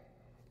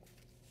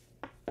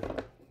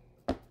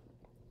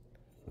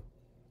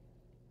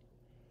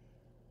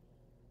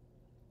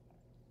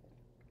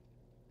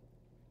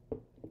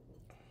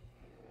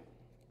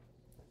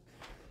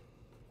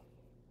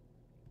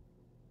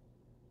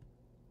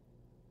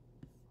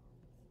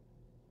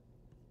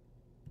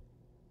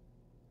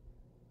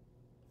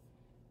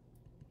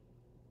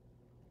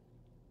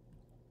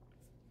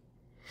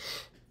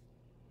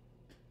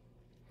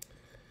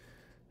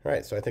 All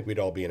right, so I think we'd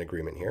all be in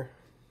agreement here.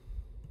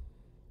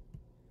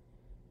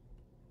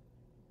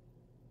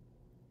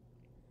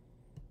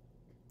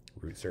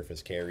 Root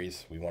surface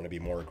caries, we want to be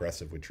more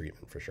aggressive with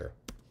treatment for sure.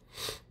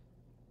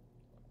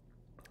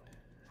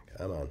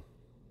 Come on.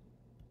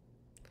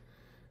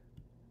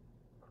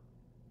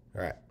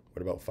 All right,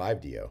 what about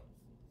 5DO?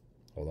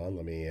 Hold on,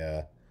 let me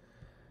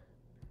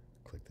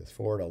click this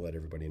forward. I'll let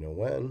everybody know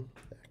when.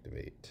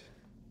 Activate.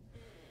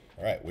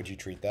 All right, would you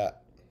treat that?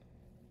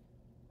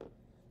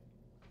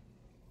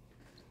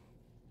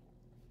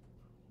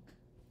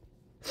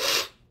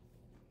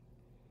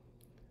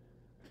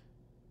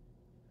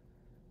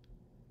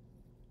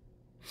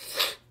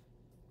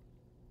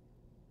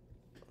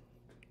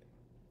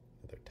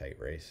 Tight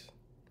race.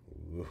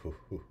 Ooh.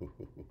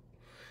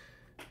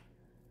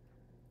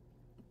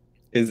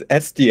 Is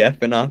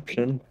SDF an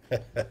option?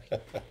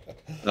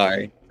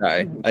 Sorry.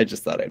 I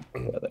just thought I'd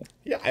put that.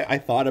 Yeah, I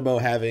thought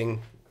about having,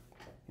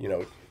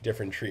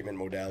 different treatment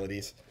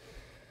modalities.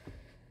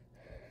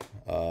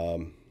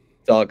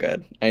 It's all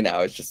good. I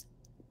know. It's just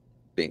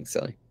being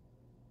silly.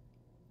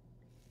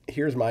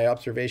 Here's my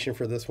observation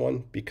for this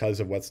one. Because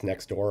of what's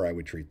next door, I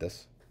would treat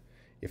this.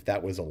 If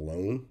that was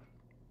alone,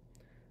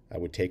 I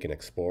would take an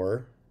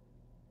Explorer.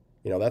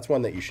 That's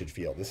one that you should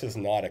feel. This is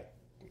not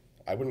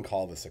I wouldn't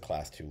call this a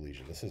class 2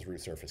 lesion. This is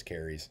root surface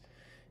caries.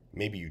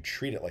 Maybe you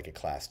treat it like a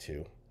class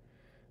 2,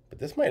 but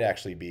this might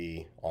actually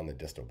be on the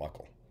distal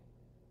buccal.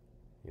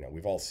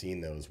 We've all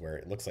seen those where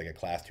it looks like a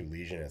class 2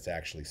 lesion. It's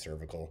actually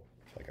cervical,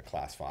 like a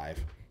class 5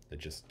 that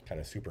just kind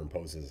of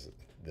superimposes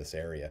this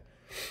area.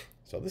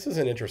 So this is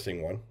an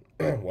interesting one,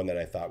 one that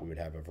I thought we would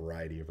have a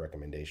variety of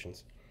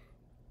recommendations.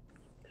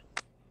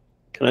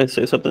 Can I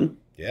say something?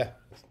 Yeah.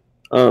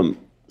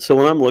 So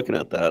when I'm looking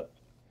at that,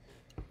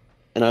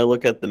 and I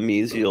look at the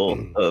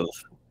mesial of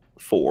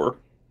 4,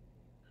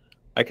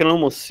 I can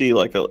almost see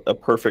like a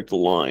perfect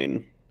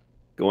line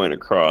going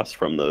across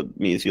from the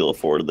mesial of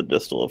 4 to the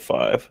distal of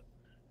 5.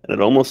 And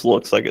it almost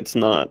looks like it's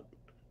not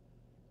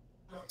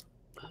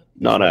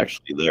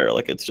actually there.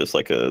 Like it's just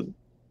like you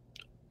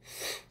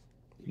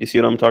see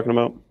what I'm talking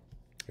about?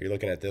 Are you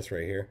looking at this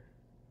right here?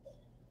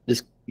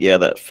 Just, yeah,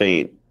 that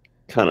faint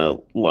kind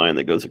of line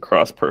that goes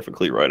across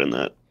perfectly right in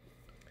that.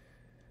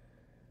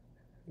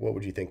 What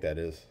would you think that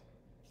is?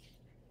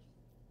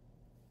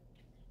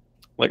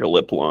 Like a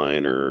lip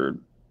line or,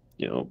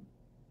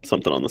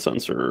 something on the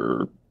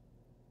sensor.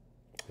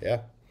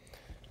 Yeah.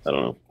 I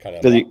don't know. Kind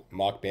of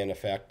mock band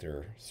effect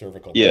or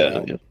cervical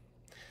burnout. Yeah.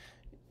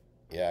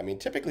 Yeah, I mean,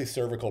 typically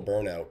cervical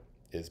burnout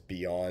is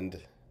beyond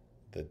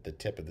the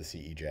tip of the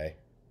CEJ.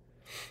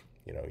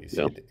 You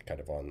see it kind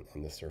of on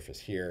the surface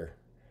here.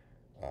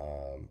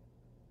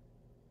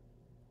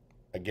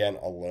 Again,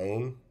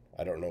 alone,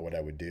 I don't know what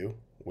I would do.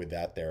 With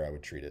that there, I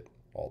would treat it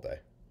all day.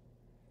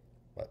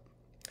 But,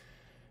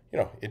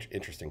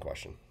 interesting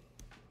question.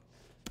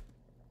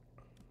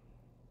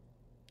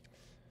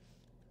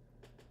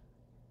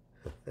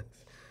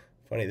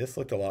 Funny, this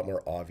looked a lot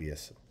more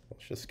obvious.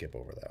 Let's just skip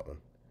over that one.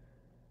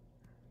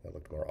 That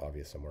looked more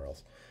obvious somewhere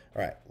else.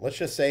 All right, let's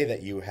just say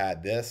that you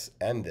had this,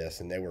 and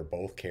they were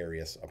both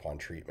carious upon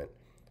treatment.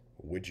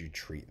 Would you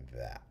treat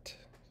that?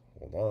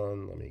 Hold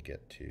on, let me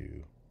get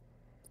to...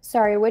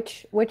 Sorry,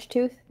 which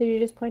tooth did you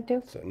just point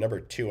to? So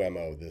number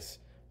 2MO, this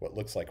what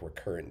looks like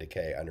recurrent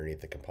decay underneath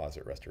the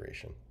composite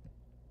restoration.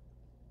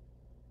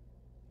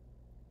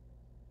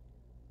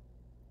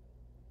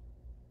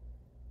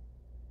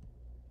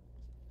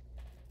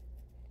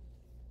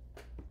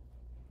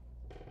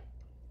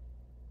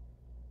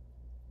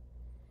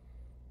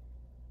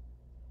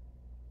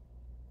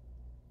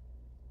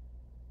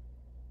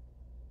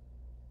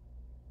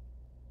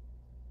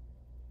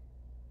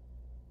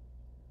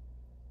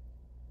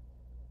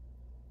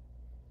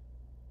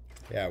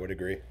 Yeah, I would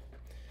agree.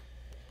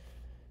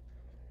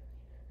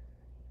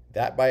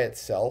 That by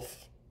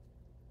itself,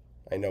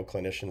 I know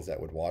clinicians that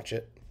would watch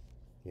it.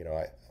 You know,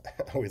 I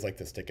always like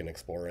to stick an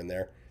Explorer in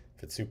there.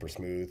 If it's super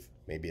smooth,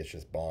 maybe it's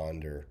just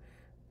Bond or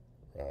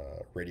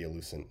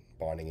radiolucent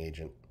bonding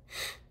agent.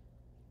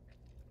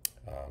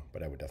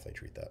 But I would definitely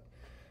treat that.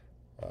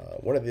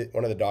 One of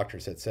the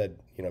doctors had said,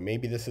 you know,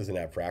 maybe this is an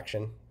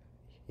abfraction.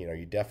 You know,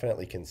 you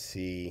definitely can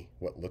see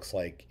what looks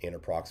like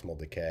interproximal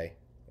decay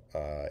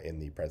in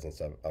the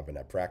presence of an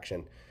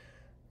abfraction.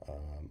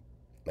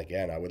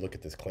 Again, I would look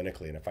at this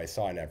clinically, and if I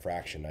saw an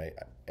abfraction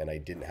and I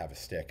didn't have a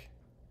stick,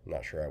 I'm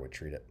not sure I would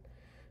treat it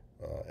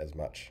as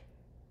much.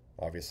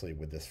 Obviously,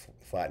 with this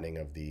flattening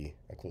of the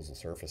occlusal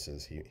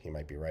surfaces, he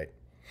might be right.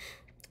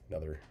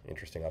 Another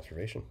interesting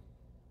observation.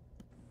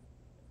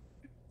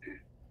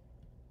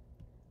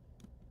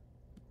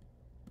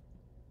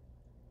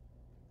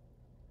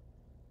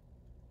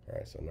 All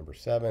right, so number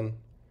 7.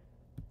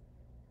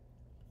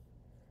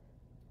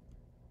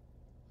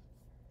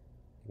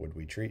 Would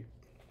we treat?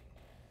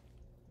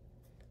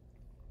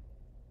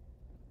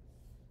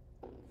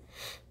 I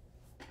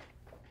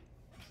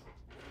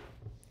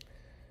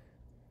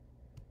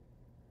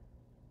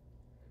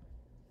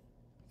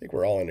think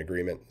we're all in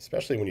agreement,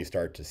 especially when you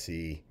start to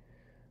see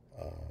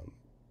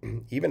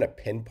even a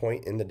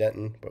pinpoint in the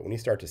dentin, but when you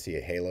start to see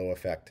a halo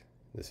effect,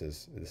 this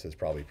is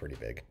probably pretty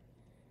big.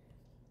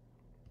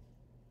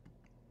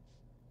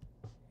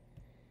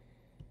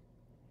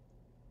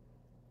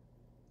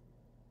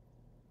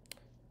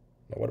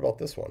 Now, what about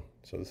this one?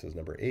 So this is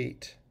number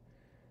 8.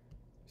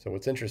 So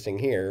what's interesting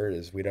here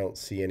is we don't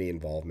see any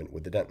involvement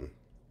with the dentin.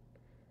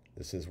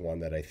 This is one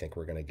that I think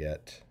we're going to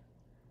get,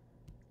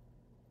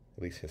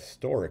 at least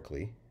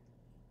historically,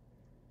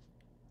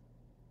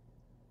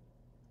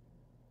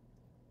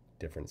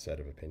 different set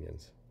of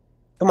opinions.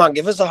 Come on,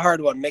 give us a hard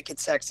one. Make it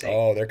sexy.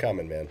 Oh, they're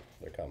coming, man.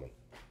 They're coming.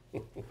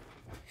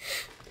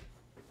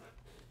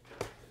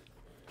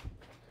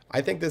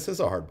 I think this is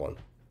a hard one.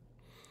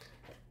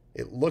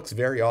 It looks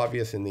very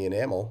obvious in the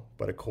enamel,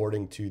 but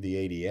according to the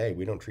ADA,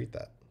 we don't treat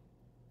that.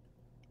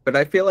 But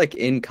I feel like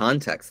in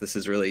context, this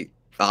is really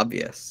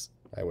obvious.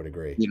 I would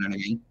agree. You know what I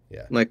mean?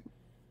 Yeah. Like,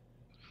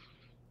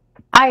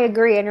 I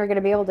agree, and you're going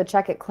to be able to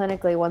check it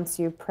clinically once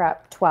you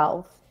prep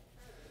 12.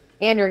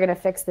 And you're going to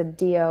fix the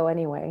DO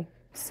anyway.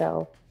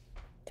 So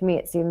to me,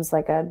 it seems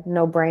like a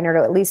no-brainer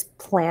to at least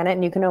plan it,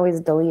 and you can always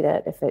delete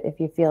it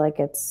if you feel like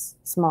it's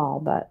small.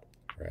 But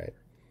Right.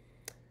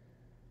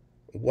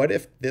 What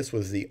if this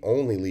was the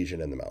only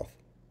lesion in the mouth?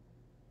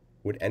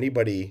 Would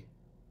anybody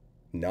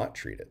not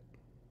treat it?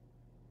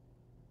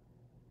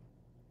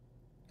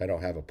 I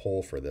don't have a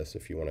poll for this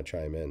if you want to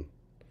chime in.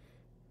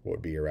 What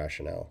would be your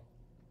rationale?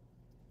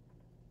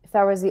 if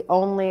that was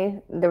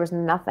there was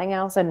nothing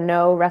else and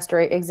no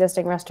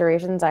existing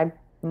restorations, I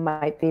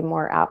might be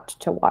more apt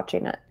to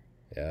watching it.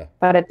 Yeah.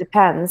 But it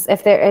depends.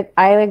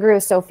 I agree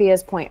with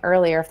Sophia's point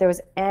earlier. If there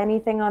was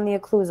anything on the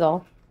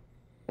occlusal,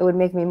 it would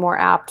make me more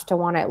apt to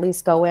want to at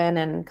least go in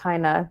and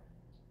kind of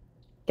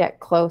get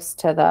close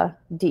to the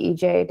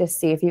DEJ to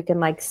see if you can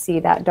like see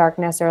that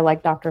darkness, or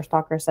like Dr.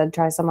 Stalker said,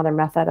 try some other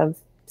method of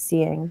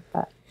seeing.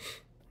 But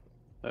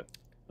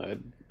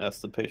I'd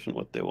ask the patient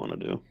what they want to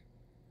do.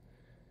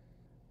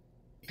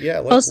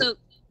 Yeah. Also,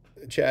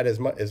 Chad, as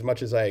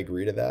much as I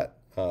agree to that,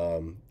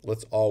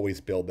 let's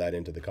always build that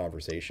into the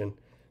conversation.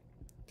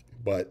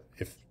 But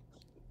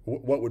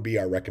what would be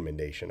our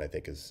recommendation, I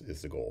think, is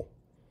the goal.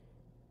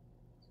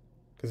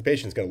 Because the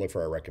patient's going to look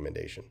for our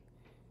recommendation.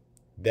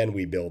 Then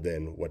we build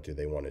in what do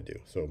they want to do.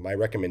 So my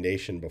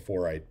recommendation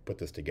before I put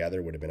this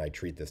together would have been I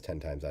treat this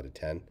 10 times out of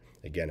 10.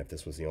 Again, if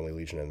this was the only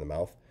lesion in the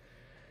mouth.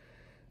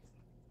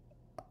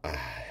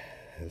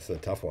 This is a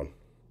tough one.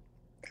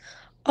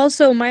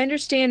 Also, my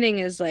understanding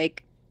is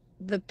like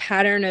the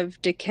pattern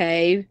of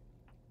decay,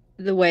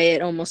 the way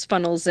it almost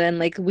funnels in,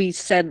 like we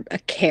said, a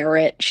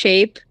carrot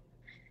shape,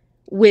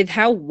 with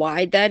how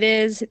wide that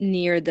is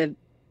near the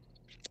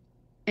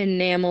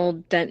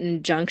enamel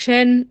dentin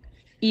junction.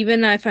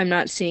 Even if I'm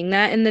not seeing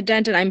that in the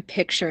dentin, I'm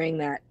picturing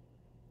that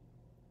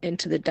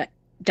into the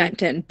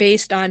dentin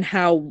based on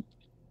how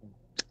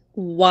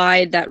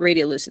wide that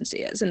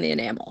radiolucency is in the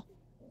enamel.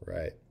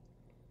 Right.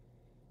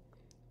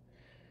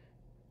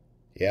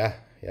 Yeah.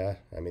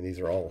 I mean, these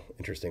are all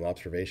interesting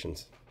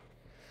observations.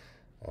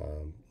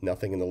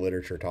 Nothing in the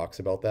literature talks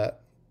about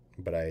that,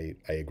 but I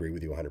agree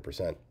with you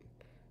 100%.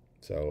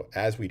 So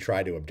as we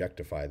try to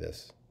objectify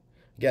this,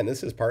 again,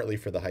 this is partly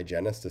for the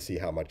hygienist to see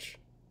how much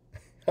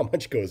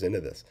goes into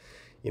this.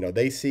 You know,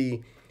 they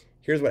see,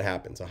 here's what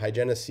happens. A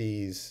hygienist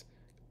sees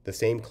the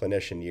same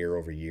clinician year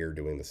over year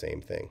doing the same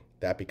thing.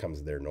 That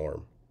becomes their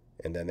norm.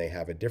 And then they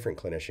have a different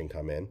clinician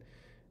come in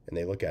and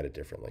they look at it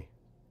differently.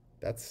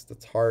 That's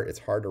hard. It's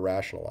hard to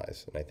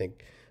rationalize. And I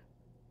think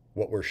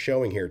what we're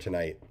showing here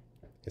tonight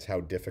is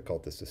how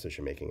difficult this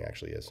decision making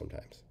actually is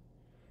sometimes.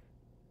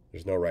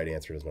 There's no right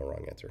answer, there's no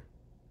wrong answer.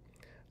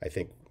 I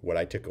think what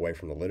I took away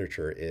from the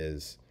literature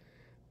is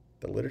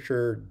the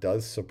literature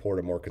does support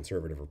a more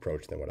conservative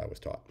approach than what I was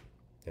taught.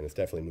 And it's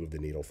definitely moved the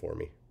needle for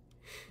me.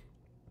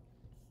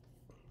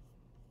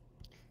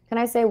 Can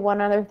I say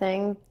one other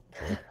thing?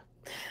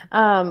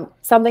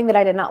 Something that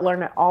I did not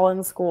learn at all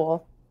in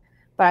school,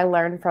 but I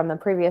learned from the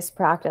previous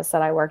practice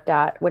that I worked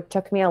at, which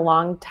took me a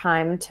long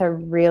time to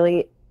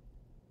really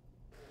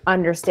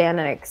understand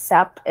and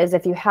accept, is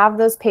if you have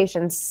those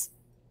patients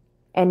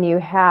and you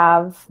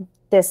have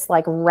this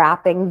like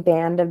wrapping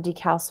band of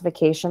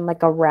decalcification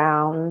like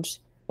around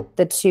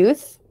the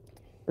tooth,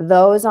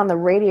 those on the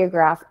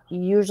radiograph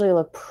usually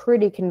look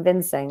pretty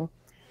convincing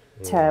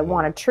to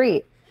want to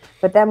treat.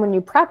 But then when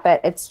you prep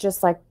it, it's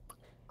just like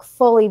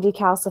fully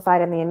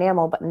decalcified in the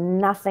enamel, but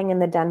nothing in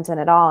the dentin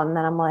at all. And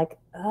then I'm like,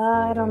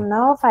 I don't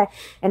know if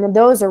and then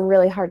those are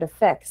really hard to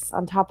fix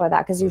on top of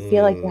that, because you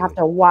feel like you have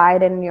to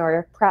widen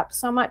your prep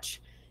so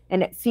much,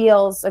 and it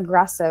feels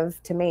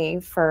aggressive to me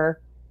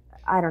for,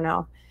 I don't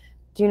know.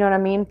 Do you know what I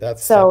mean?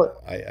 That's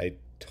so I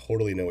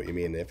totally know what you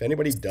mean. If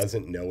anybody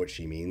doesn't know what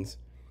she means,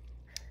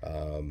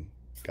 God,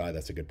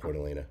 that's a good point,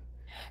 Elena.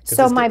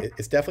 So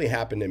it's definitely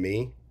happened to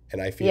me,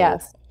 and I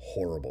feel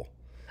horrible.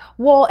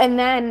 Well, and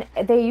then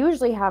they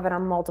usually have it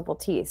on multiple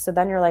teeth. So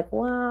then you're like,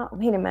 well,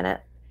 wait a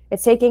minute.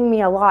 It's taking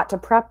me a lot to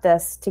prep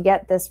this, to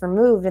get this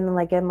removed. And then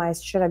like,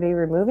 should I be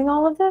removing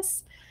all of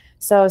this?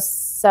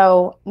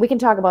 So we can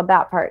talk about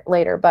that part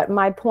later. But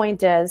my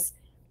point is,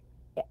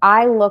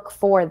 I look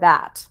for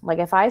that. Like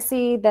if I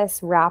see this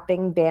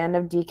wrapping band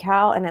of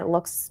decal and it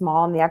looks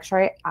small in the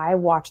x-ray, I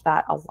watch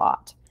that a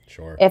lot.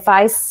 Sure. If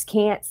I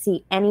can't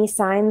see any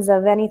signs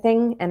of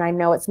anything, and I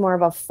know it's more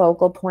of a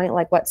focal point,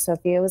 like what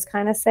Sophia was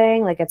kind of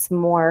saying, like it's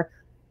more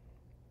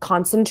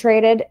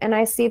concentrated and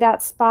I see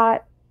that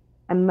spot,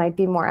 I might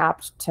be more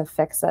apt to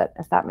fix it,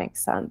 if that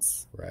makes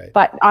sense. Right.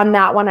 But on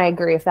that one, I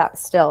agree. If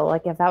that's still,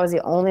 like if that was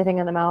the only thing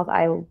in the mouth,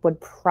 I would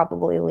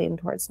probably lean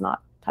towards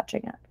not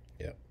touching it.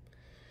 Yeah.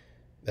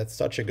 That's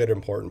such a good,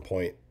 important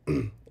point.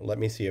 Let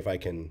me see if I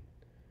can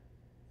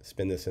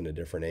spin this in a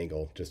different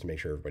angle just to make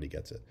sure everybody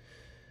gets it.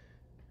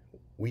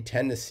 We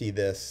tend to see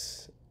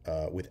this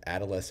with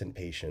adolescent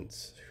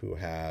patients who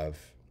have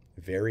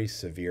very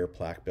severe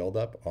plaque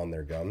buildup on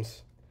their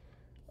gums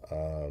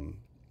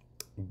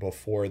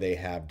before they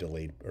have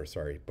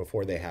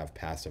before they have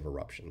passive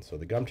eruption. So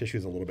the gum tissue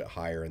is a little bit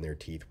higher in their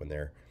teeth when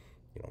they're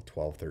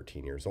 12,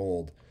 13 years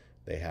old.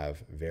 They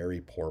have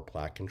very poor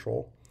plaque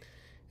control,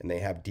 and they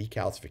have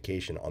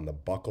decalcification on the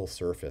buccal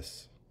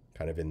surface,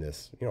 kind of in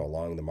this,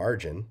 along the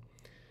margin.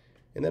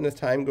 And then as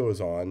time goes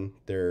on,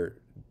 their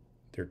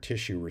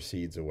tissue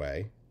recedes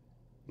away,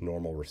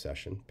 normal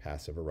recession,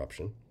 passive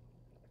eruption.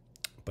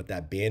 But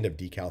that band of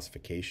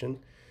decalcification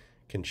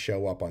can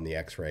show up on the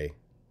x-ray,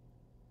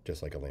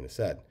 just like Elena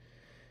said.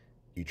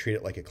 You treat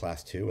it like a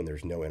class 2 and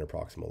there's no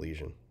interproximal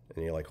lesion.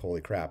 And you're like,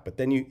 holy crap. But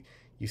then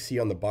you see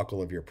on the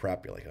buccal of your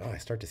prep, you're like, oh, I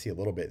start to see a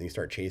little bit, and you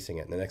start chasing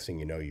it. And the next thing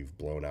you know, you've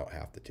blown out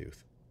half the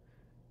tooth.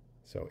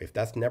 So if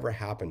that's never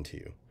happened to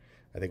you,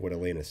 I think what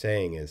Elena's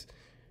saying is,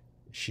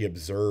 she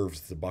observes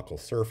the buccal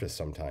surface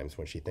sometimes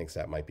when she thinks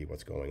that might be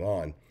what's going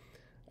on.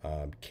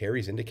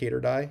 Caries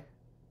indicator dye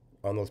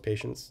on those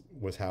patients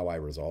was how I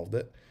resolved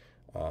it.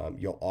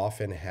 You'll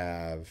often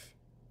have,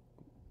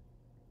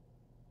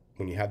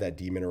 when you have that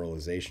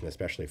demineralization,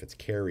 especially if it's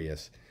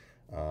carious,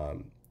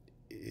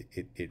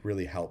 it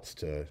really helps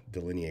to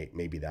delineate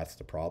maybe that's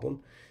the problem,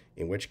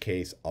 in which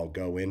case I'll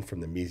go in from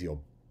the mesial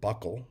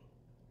buccal,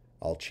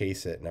 I'll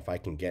chase it, and if I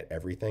can get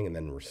everything and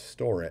then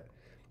restore it,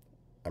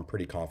 I'm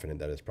pretty confident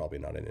that it's probably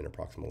not an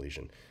interproximal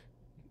lesion.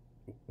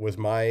 Was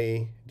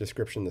my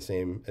description the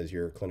same as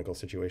your clinical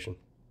situation?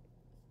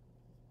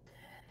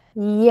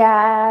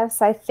 Yes,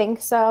 I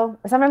think so.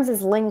 Sometimes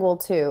it's lingual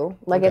too.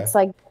 Like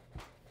Okay.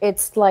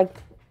 it's like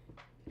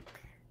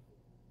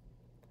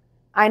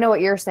I know what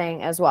you're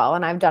saying as well,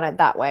 and I've done it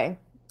that way.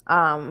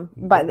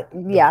 But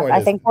yeah,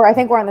 I think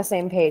we're on the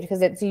same page,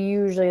 because it's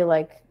usually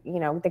like,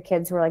 the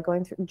kids who are like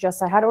going through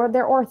I had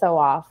their ortho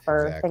off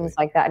or things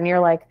like that, and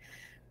you're like,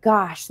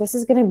 gosh, this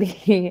is going to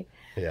be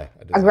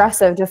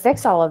aggressive to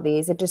fix all of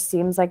these. It just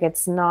seems like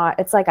it's not.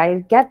 It's like, I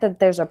get that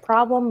there's a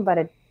problem,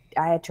 but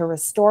I had to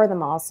restore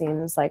them all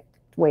seems like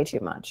way too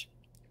much.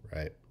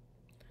 Right.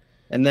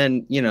 And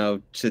then,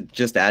 to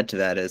just add to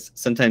that is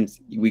sometimes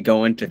we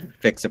go in to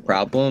fix a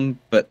problem,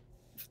 but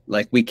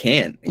like we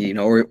can't,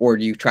 or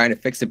you try to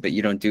fix it, but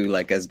you don't do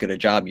like as good a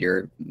job.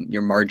 Your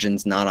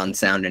margin's not on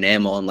sound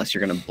enamel unless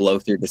you're going to blow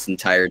through this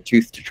entire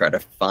tooth to try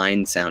to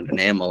find sound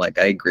enamel. Like,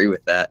 I agree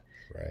with that.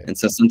 Right. And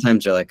so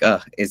sometimes you're like,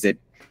 is it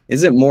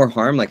more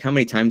harm? Like, how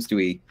many times do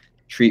we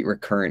treat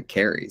recurrent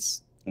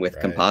caries with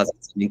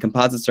composites? I mean,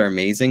 composites are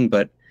amazing,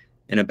 but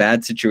in a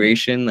bad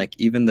situation, like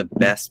even the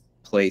best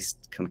placed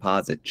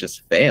composite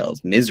just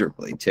fails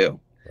miserably too.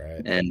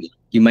 Right. And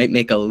you might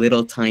make a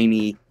little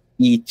tiny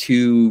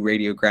E2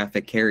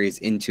 radiographic caries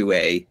into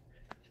a,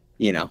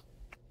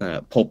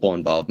 pulpal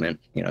involvement,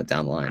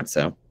 down the line.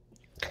 So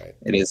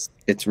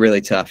it's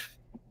really tough.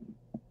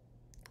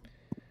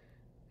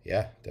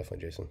 Yeah,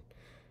 definitely, Jason.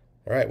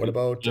 All right, what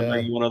about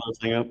bring one other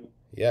thing up?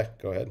 Yeah,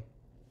 go ahead.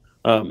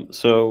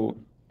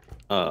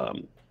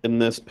 In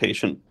this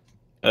patient,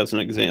 as an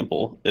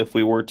example, if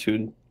we were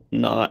to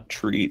not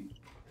treat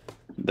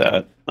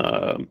that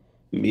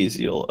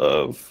mesial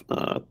of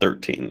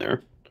 13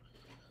 there.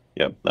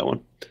 Yep, that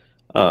one.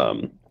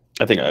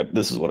 I think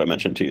this is what I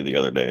mentioned to you the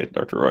other day,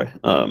 Dr. Roy.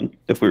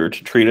 If we were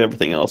to treat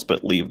everything else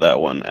but leave that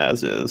one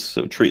as is,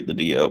 so treat the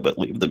DO but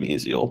leave the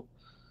mesial,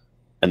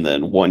 and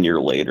then 1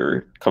 year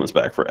later comes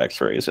back for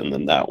x-rays, and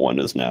then that one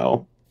is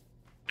now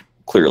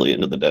clearly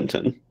into the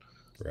dentin.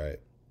 Right.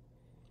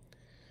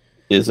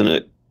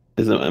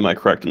 Am I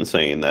correct in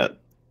saying that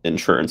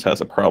insurance has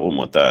a problem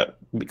with that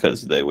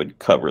because they would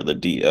cover the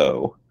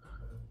DO,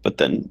 but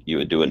then you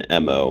would do an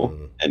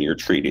MO and you're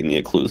treating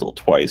the occlusal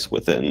twice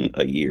within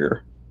a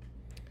year?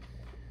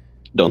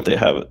 Don't they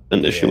have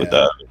an issue with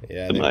that?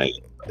 Yeah,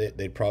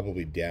 they'd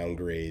probably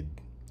downgrade.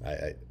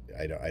 I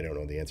don't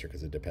know the answer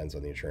because it depends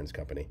on the insurance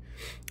company.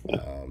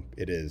 Yeah.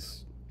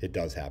 It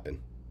does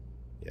happen.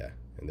 Yeah,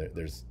 and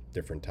there's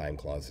different time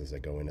clauses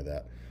that go into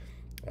that.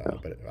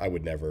 But I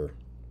would never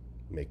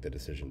make the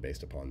decision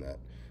based upon that.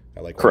 I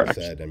like what you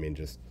said. I mean,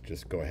 just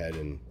go ahead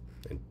and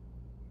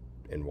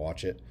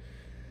watch it.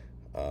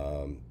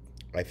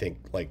 I think,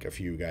 like a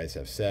few guys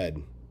have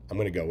said, I'm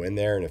going to go in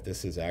there, and if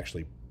this is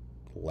actually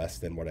less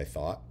than what I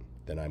thought,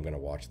 then I'm going to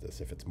watch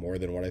this. If it's more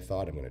than what I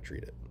thought, I'm going to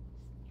treat it.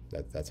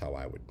 That's how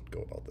I would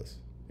go about this.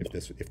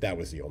 If that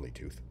was the only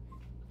tooth.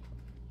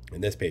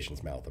 In this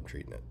patient's mouth, I'm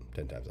treating it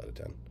 10 times out of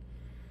 10.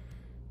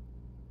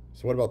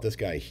 So what about this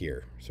guy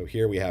here? So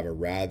here we have a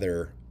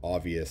rather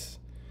obvious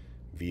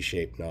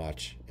V-shaped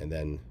notch and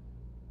then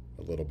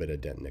a little bit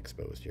of dentin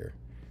exposed here.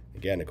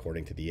 Again,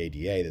 according to the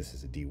ADA, this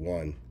is a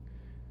D1.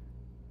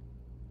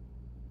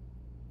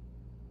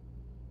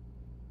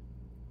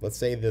 Let's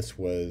say this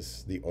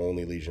was the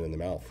only lesion in the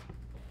mouth.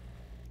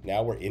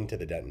 Now we're into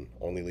the dentin,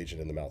 only lesion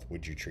in the mouth.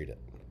 Would you treat it?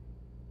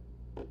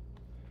 I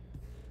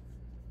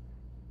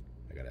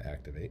gotta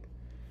activate.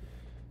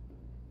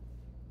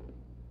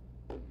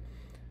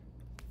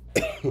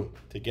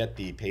 To get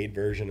the paid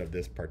version of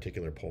this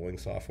particular polling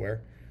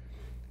software,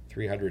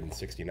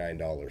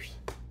 $369.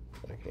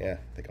 Like, yeah,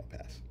 I think I'll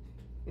pass.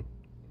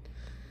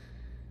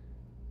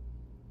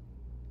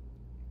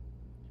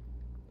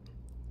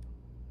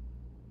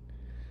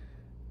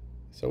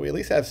 So we at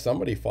least have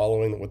somebody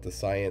following what the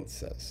science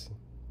says.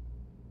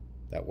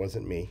 That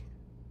wasn't me.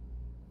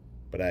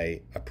 But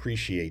I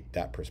appreciate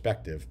that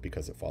perspective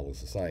because it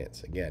follows the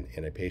science. Again,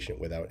 in a patient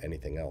without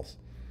anything else.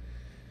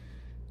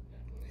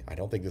 I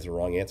don't think there's a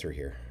wrong answer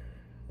here.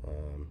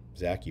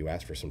 Zach, you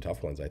asked for some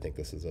tough ones. I think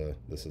this is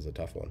a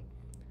tough one.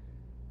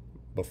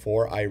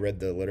 Before I read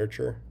the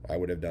literature, I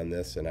would have done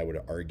this, and I would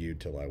have argued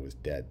till I was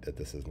dead that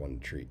this is one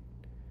to treat.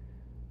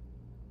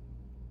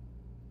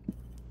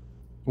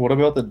 What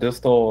about the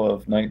distal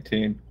of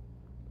 19?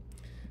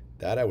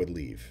 That I would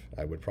leave.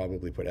 I would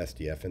probably put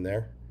SDF in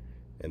there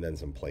and then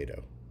some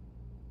Play-Doh.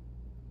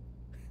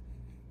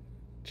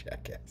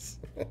 Jackass.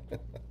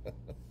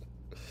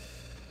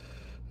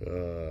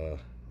 That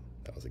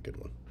was a good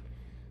one.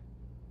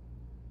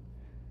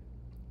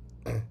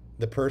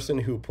 The person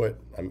who put,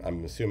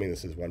 I'm assuming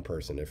this is one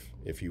person.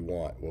 If you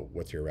want,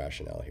 what's your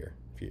rationale here?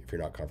 If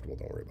you're not comfortable,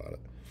 don't worry about it.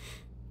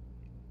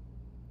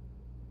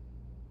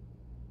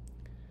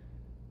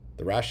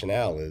 The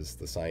rationale is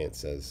the science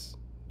says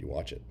you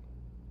watch it.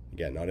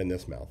 Again, not in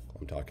this mouth.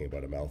 I'm talking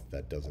about a mouth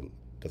that doesn't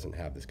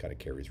have this kind of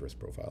caries risk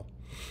profile.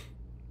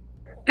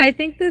 I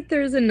think that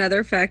there's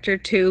another factor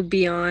too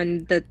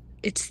beyond that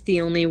it's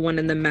the only one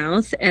in the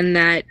mouth, and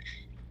that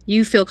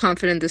you feel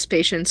confident this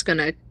patient's going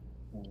to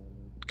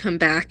come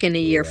back in a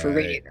year for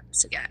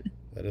radiograms again.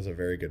 That is a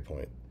very good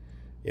point.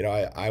 You know,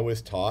 I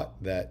was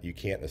taught that you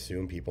can't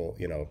assume people,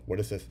 you know, what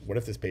if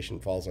this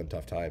patient falls on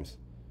tough times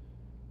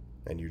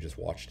and you just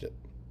watched it?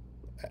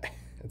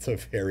 It's a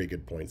very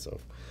good point, so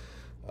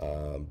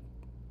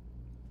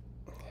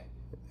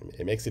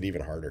it makes it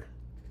even harder.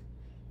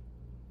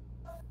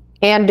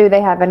 And do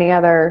they have any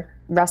other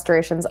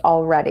restorations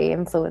already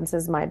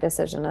influences my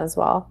decision as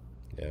well.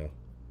 Yeah.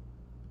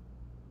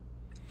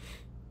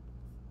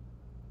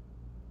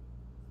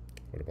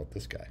 What about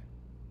this guy?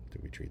 Do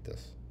we treat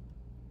this?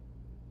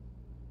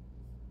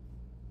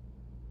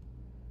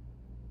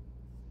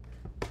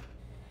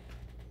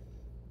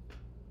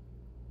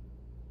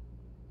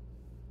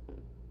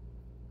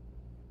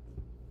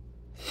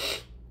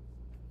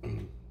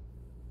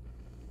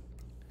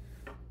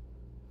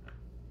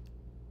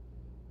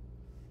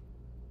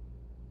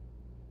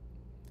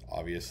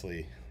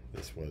 Obviously,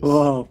 this was...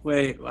 Whoa,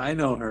 wait, I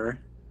know her.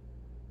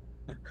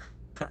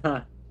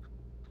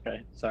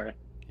 Okay, sorry.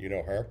 You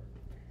know her?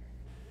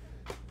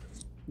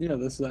 Yeah,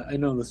 I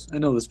know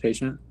this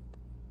patient.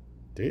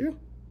 Do you?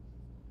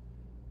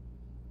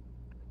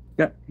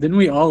 Yeah, didn't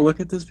we all look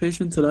at this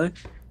patient today?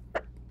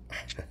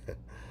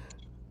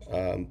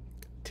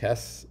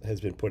 Tess has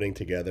been putting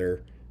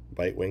together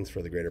bite wings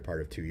for the greater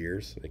part of 2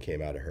 years. It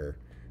came out of her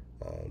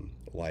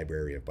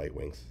library of bite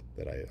wings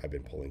that I've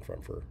been pulling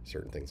from for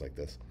certain things like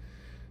this.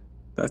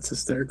 That's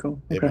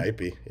hysterical. It might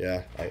be,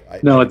 yeah.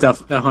 No, it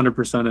definitely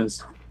 100%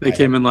 is. They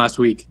came in last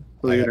week,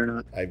 believe it or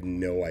not. I have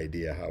no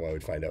idea how I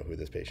would find out who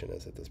this patient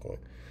is at this point.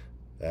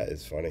 That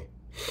is funny.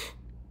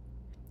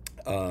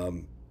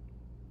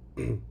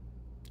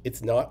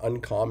 it's not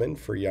uncommon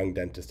for young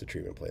dentists to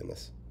treatment plan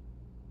this.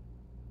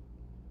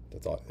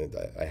 That's all.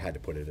 I had to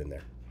put it in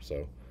there.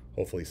 So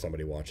hopefully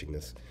somebody watching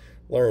this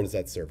learns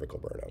that's cervical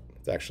burnout.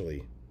 It's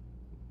actually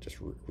just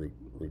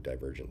root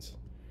divergence.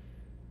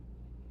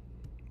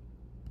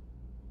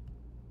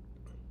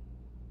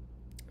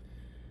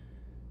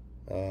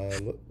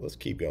 Let's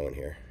keep going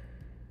here.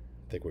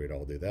 I think we'd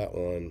all do that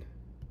one.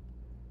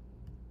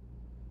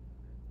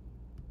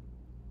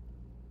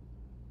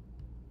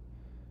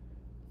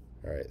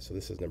 All right, so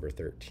this is number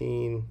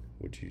 13.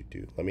 Would you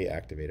do, let me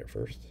activate it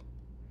first.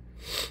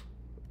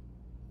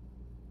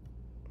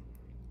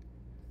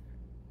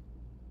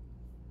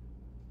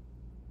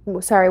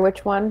 Sorry,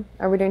 which one?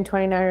 Are we doing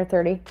 29 or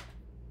 30?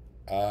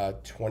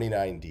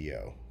 29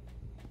 DO.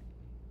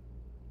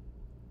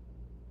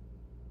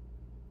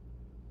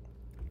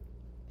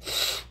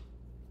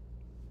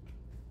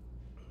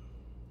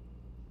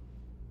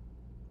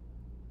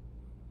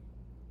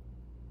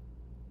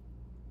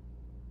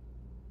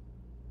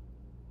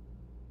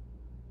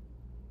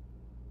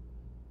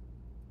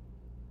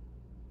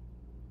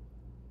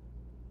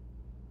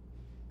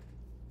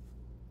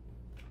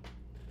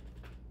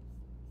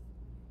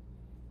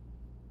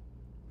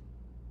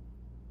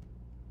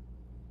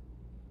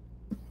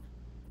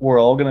 We're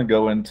all going to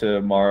go into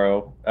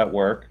tomorrow at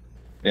work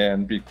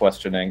and be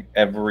questioning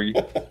every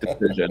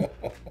decision.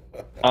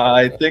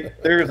 I think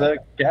there's a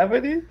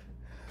cavity.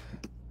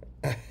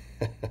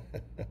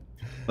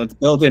 Let's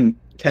build in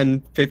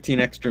 10, 15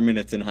 extra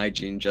minutes in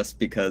hygiene just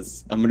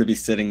because I'm going to be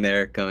sitting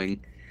there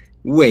going,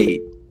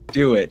 wait,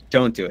 do it,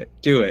 don't do it,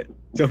 do it,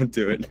 don't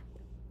do it.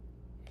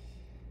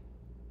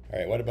 All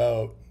right, what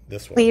about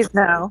this one? Please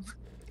no.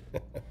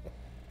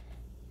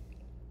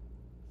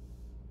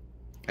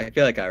 I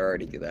feel like I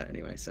already do that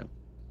anyway, so.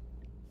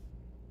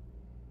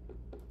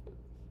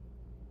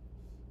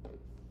 I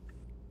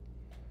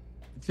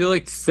feel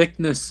like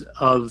thickness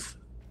of,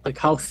 like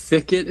how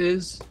thick it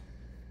is,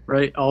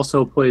 right,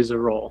 also plays a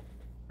role,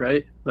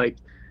 right? Like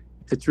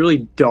if it's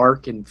really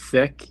dark and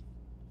thick,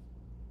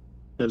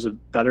 there's a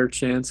better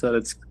chance that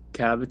it's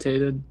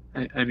cavitated.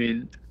 I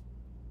mean,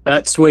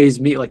 that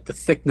sways me, like the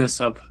thickness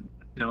of,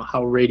 you know,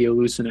 how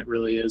radiolucent it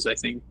really is, I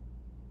think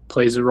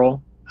plays a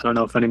role. I don't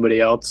know if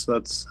anybody else,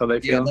 that's how they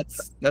feel. Yeah,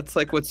 that's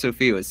like what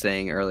Sophie was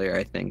saying earlier,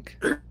 I think.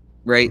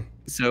 Right,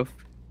 Soph?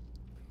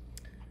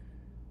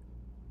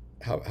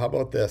 How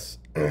about this?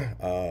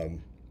 The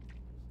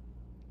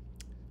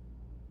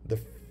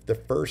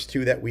first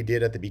two that we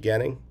did at the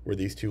beginning were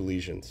these two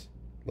lesions.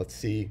 Let's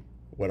see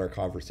what our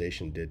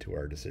conversation did to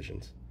our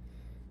decisions.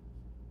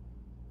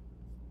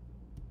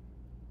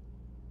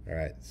 All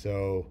right,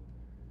 so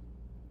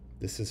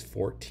this is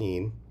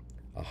 14.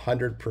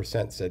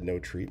 100% said no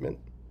treatment.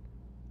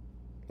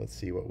 Let's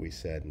see what we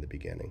said in the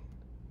beginning.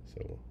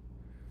 So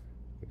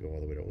we go all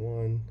the way to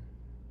 1.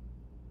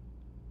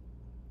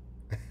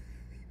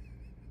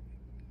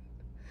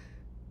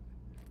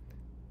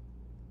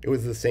 It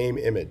was the same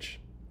image.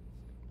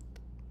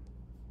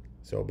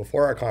 So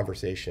before our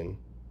conversation,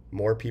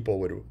 more people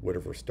would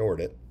have restored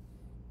it.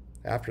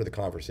 After the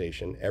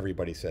conversation,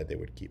 everybody said they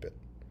would keep it.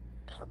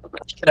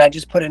 Can I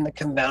just put in the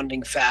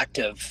confounding fact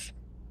of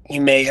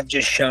you may have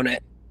just shown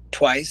it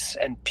twice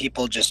and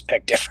people just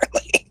picked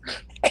differently?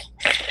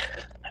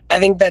 I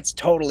think that's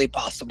totally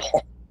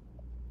possible.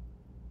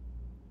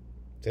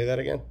 Say that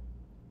again.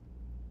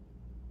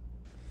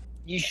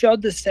 You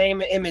showed the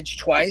same image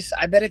twice.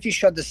 I bet if you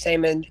showed the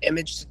same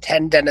image to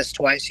 10 dentists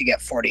twice, you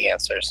get 40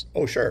 answers.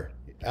 Oh, sure.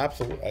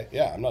 Absolutely.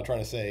 Yeah, I'm not trying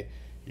to say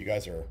you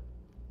guys are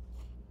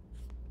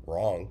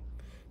wrong,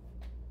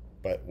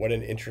 but what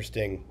an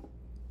interesting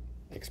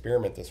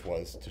experiment this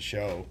was to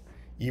show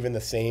even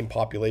the same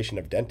population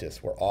of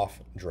dentists were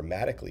off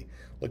dramatically.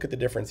 Look at the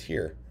difference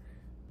here.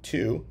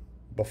 2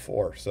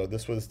 before. So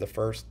this was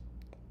the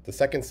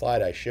second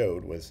slide I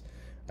showed was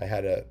I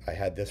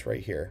had this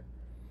right here.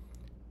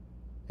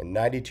 And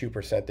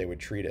 92% they would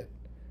treat it.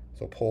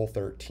 So poll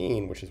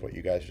 13, which is what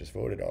you guys just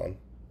voted on,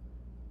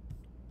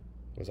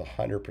 was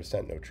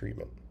 100% no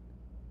treatment,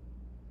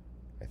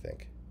 I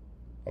think.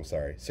 I'm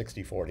sorry,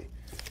 60-40.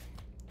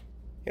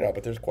 You know,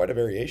 but there's quite a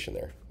variation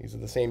there. These are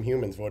the same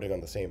humans voting on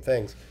the same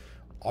things.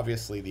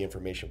 Obviously, the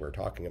information we're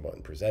talking about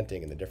and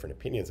presenting and the different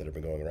opinions that have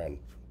been going around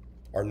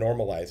are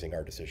normalizing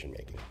our decision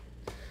making.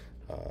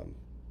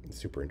 It's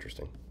super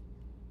interesting.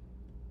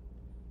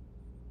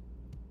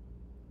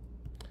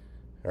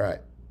 All right.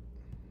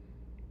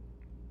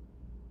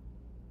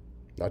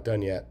 Not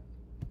done yet.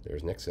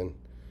 There's Nixon.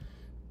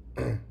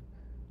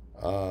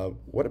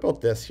 What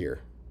about this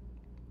here?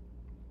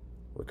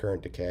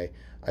 Recurrent decay.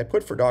 I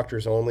put for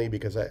doctors only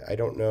because I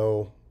don't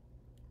know.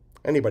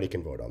 Anybody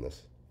can vote on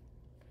this.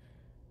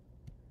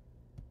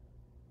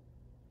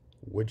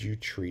 Would you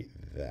treat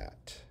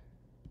that?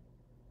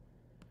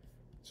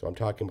 So I'm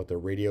talking about the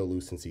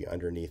radiolucency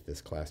underneath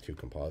this class 2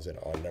 composite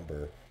on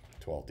number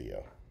 12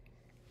 DO.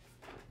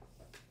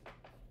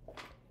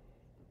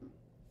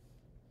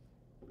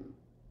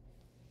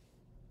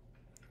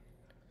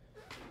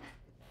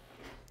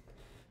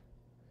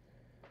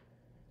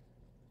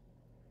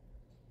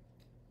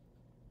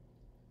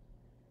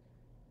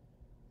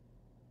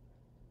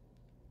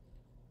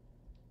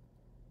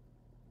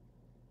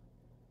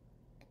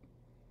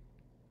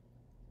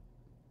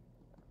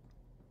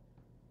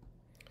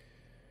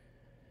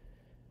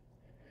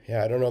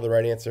 Yeah, I don't know the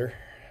right answer.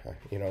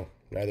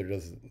 Neither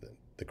does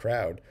the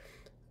crowd.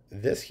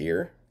 This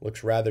here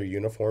looks rather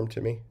uniform to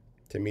me.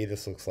 To me,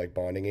 this looks like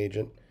bonding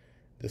agent.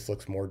 This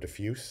looks more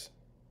diffuse.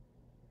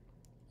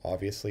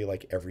 Obviously,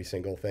 like every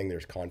single thing,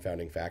 there's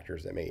confounding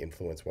factors that may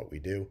influence what we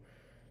do.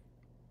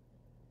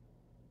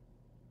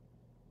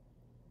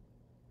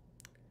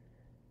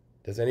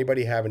 Does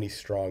anybody have any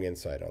strong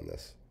insight on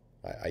this?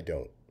 I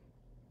don't.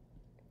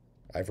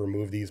 I've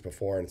removed these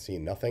before and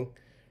seen nothing.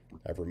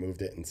 I've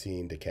removed it and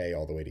seen decay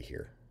all the way to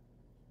here.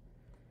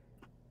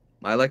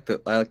 I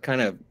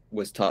kind of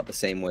was taught the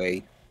same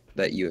way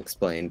that you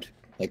explained.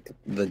 Like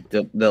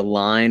the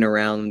line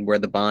around where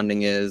the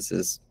bonding is,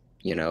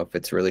 if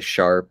it's really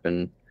sharp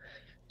and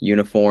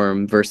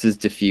uniform versus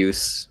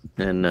diffuse.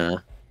 And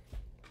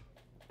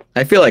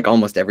I feel like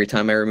almost every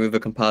time I remove a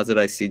composite,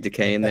 I see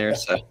decay in there.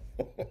 So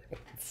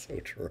so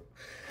true.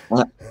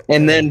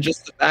 And then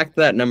just the fact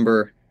that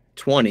number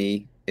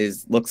 20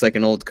 looks like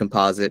an old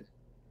composite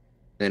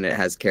and it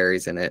has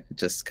caries in it,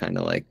 just kind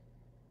of like,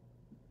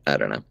 I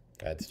don't know.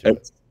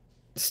 It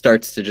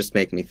starts to just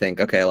make me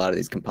think, okay, a lot of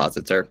these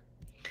composites are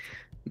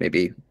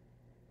maybe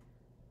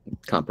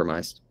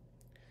compromised.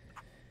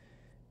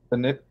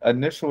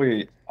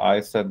 Initially,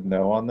 I said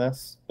no on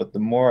this, but the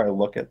more I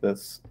look at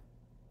this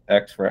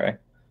X-ray,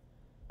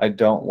 I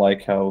don't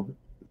like how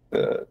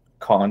the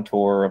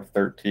contour of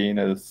 13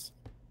 is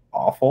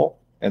awful,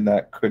 and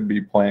that could be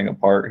playing a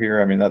part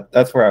here. I mean,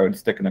 that's where I would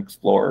stick an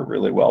Explorer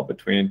really well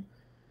between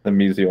the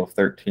mesial of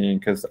 13,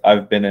 because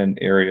I've been in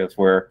areas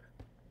where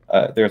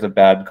there's a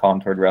bad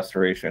contoured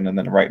restoration, and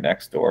then right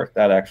next door,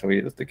 that actually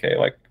is decay,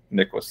 like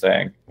Nick was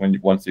saying.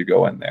 Once you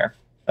go in there,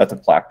 that's a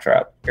plaque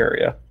trap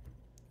area.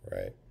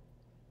 Right.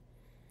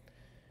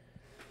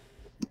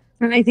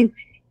 And I think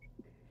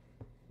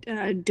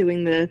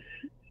doing the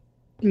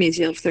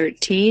mesial of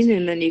 13,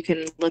 and then you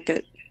can look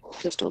at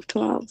distal of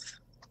 12.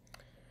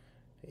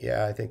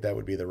 Yeah, I think that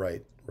would be the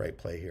right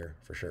play here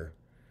for sure.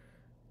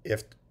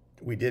 If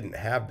we didn't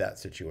have that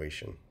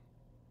situation,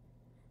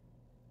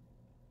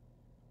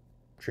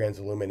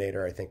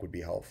 transilluminator I think would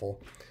be helpful.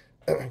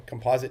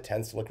 Composite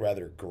tends to look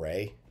rather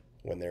gray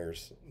when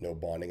there's no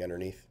bonding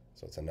underneath,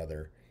 so it's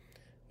another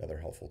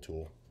helpful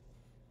tool.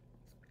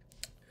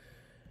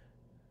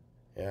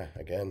 Yeah,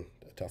 again,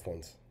 tough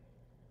ones.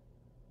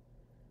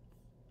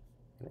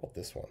 What about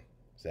this one?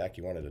 Zach,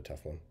 you wanted a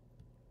tough one.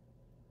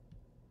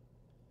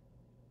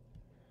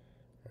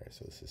 All right,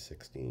 so this is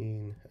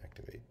 16.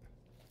 Activate.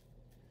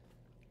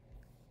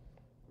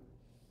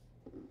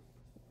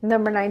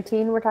 Number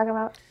 19 we're talking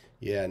about?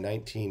 Yeah,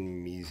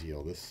 19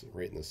 mesial. This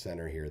right in the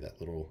center here, that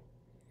little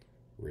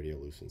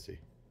radiolucency.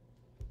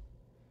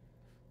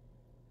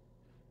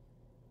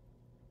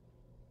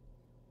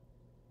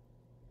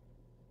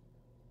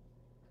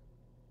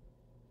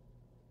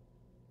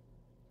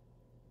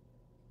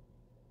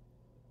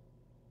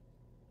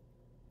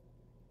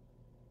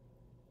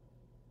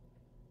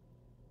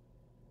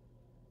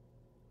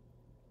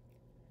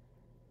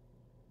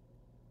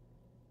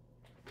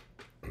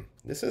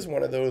 This is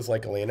one of those,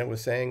 like Elena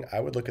was saying,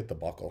 I would look at the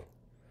buccal.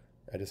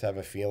 I just have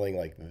a feeling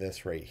like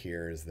this right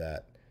here is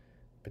that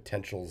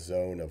potential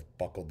zone of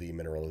buccal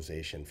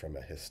demineralization from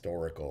a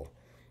historical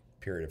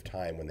period of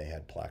time when they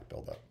had plaque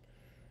buildup.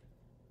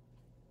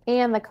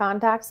 And the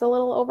contact's a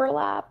little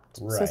overlapped.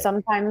 Right. So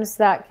sometimes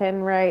that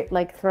can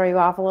throw you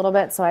off a little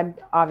bit. So I'd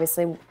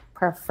obviously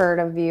prefer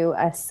to view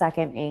a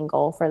second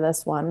angle for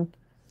this one.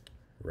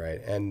 Right.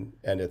 And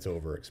it's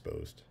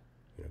overexposed.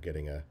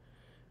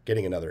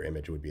 Getting another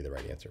image would be the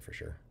right answer for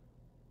sure.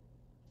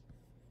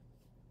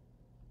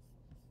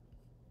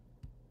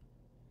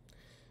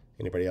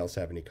 Anybody else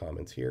have any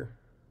comments here?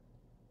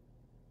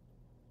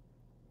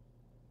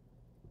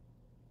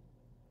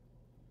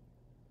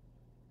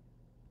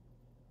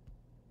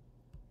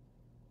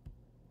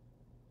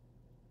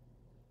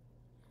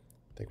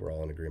 I think we're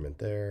all in agreement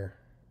there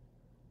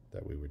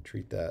that we would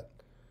treat that.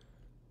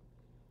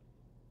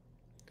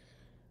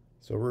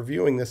 So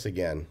reviewing this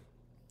again,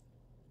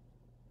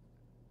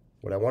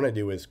 what I want to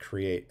do is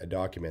create a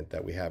document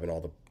that we have in all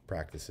the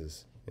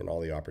practices, in all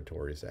the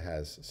operatories, that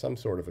has some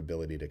sort of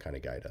ability to kind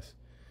of guide us.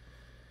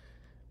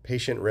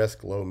 Patient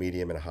risk, low,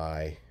 medium, and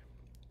high.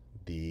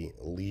 The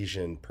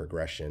lesion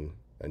progression,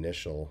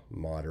 initial,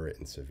 moderate,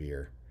 and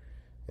severe.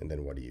 And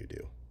then what do you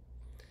do?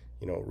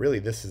 Really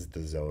this is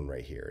the zone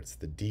right here. It's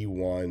the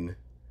D1,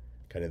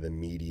 kind of the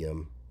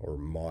medium, or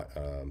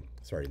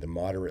the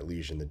moderate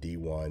lesion, the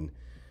D1,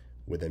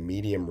 with a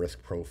medium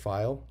risk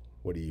profile.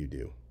 What do you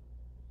do?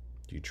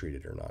 Do you treat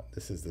it or not?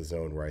 This is the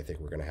zone where I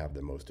think we're going to have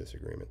the most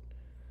disagreement.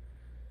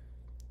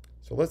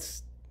 So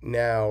let's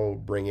now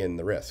bring in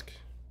the risk.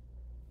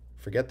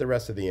 Forget the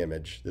rest of the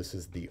image. This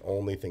is the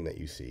only thing that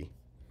you see.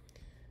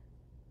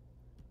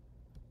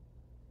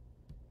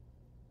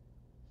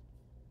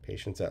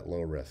 Patients at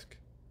low risk.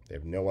 They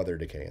have no other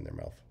decay in their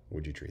mouth.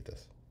 Would you treat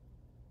this?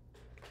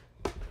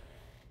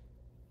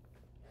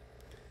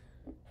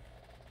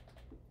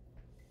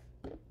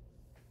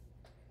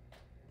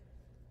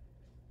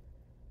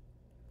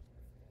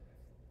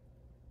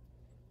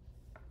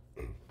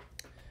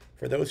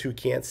 For those who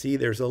can't see,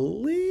 there's a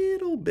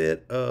little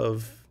bit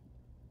of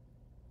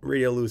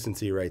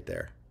radiolucency right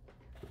there.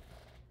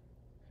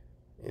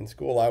 In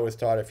school, I was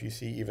taught if you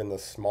see even the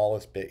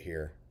smallest bit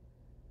here,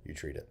 you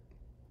treat it,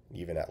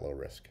 even at low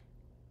risk.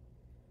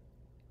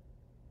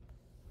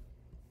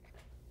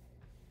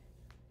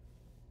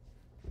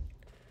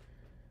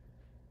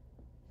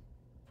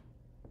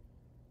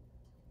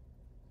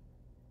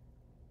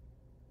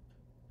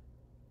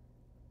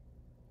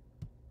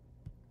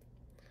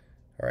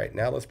 All right,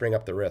 now let's bring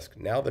up the risk.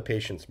 Now the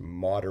patient's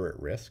moderate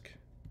risk.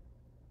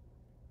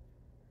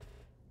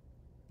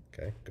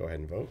 Okay, go ahead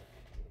and vote.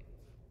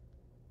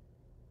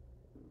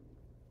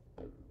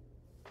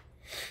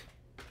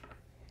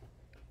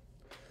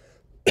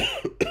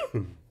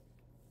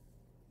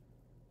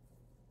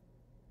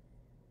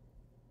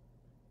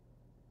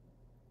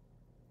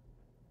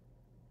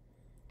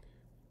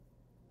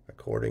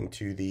 According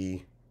to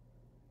the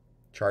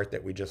chart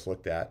that we just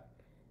looked at,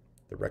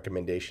 the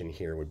recommendation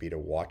here would be to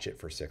watch it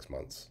for 6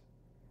 months.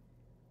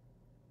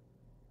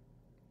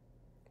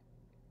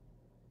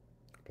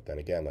 But then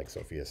again, like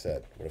Sophia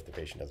said, what if the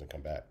patient doesn't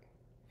come back?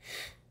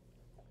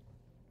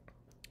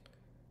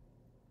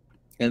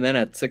 And then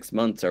at 6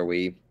 months,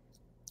 we're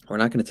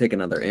not going to take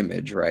another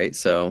image, right?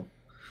 So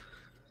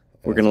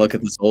we're going to look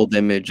at this old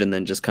image and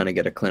then just kind of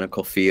get a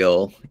clinical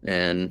feel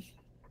and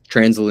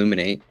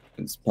transilluminate.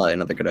 It's probably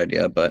another good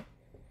idea, but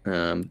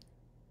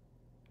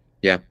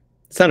yeah,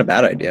 it's not a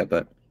bad idea,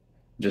 but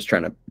just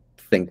trying to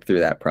think through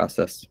that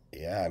process.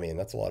 Yeah, I mean,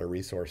 that's a lot of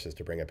resources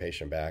to bring a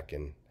patient back,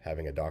 and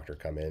having a doctor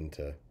come in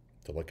to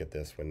look at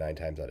this when 9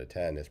 times out of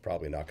 10 is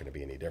probably not going to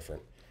be any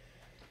different.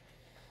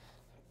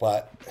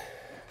 But,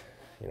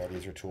 you know,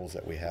 these are tools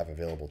that we have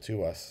available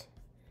to us.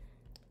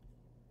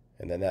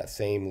 And then that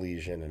same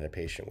lesion in a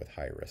patient with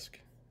high risk.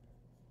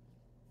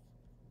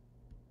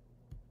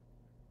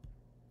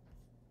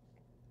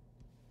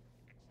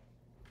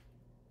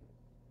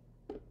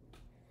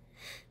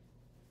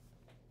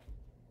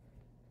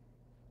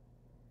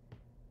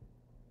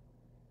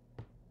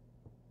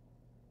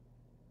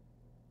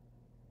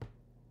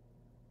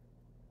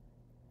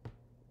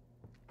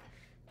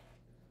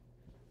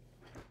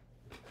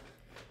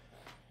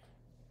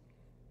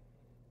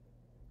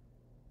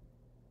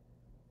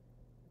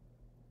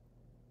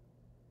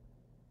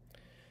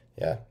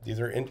 Yeah, these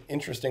are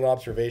interesting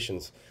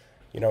observations.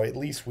 You know, at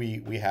least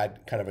we had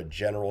kind of a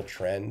general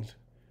trend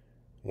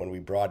when we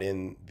brought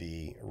in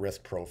the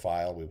risk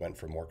profile. We went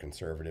from more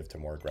conservative to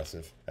more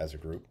aggressive as a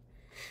group.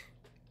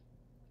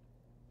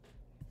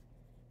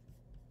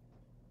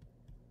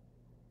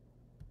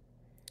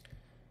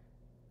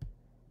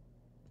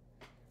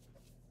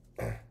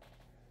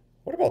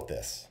 What about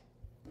this?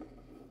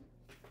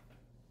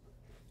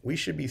 We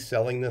should be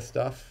selling this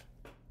stuff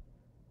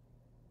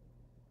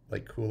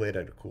like Kool-Aid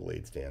at a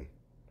Kool-Aid stand.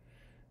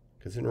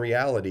 Because in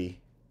reality,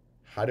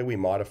 how do we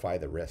modify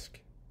the risk?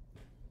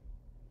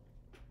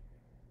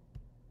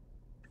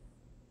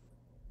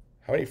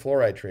 How many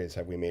fluoride trays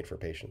have we made for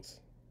patients?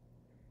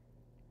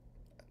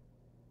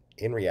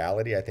 In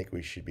reality, I think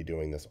we should be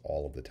doing this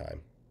all of the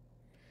time.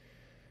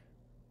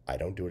 I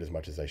don't do it as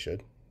much as I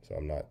should, so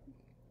I'm not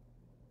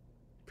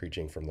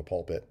preaching from the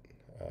pulpit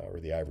or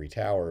the ivory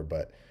tower,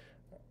 but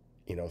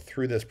you know,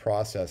 through this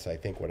process, I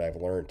think what I've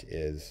learned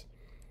is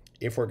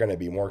if we're going to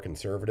be more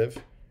conservative,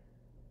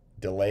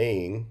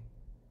 delaying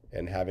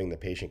and having the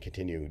patient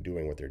continue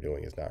doing what they're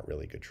doing is not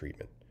really good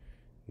treatment.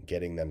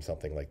 Getting them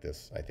something like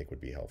this, I think,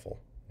 would be helpful.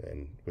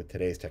 And with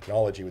today's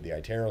technology, with the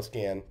iTero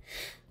scan,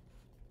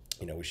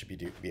 you know, we should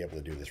be able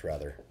to do this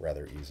rather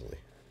easily.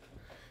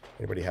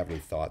 Anybody have any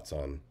thoughts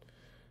on,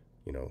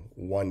 you know,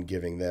 one,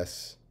 giving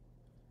this?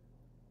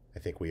 I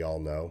think we all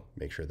know,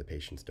 make sure the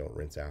patients don't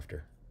rinse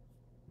after.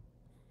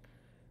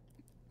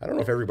 I don't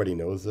know if everybody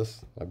knows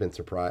this. I've been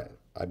surprised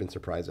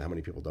at how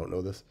many people don't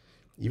know this.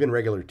 Even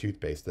regular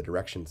toothpaste, the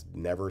directions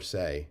never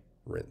say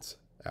rinse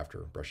after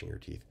brushing your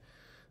teeth.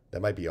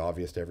 That might be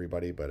obvious to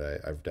everybody, but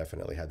I've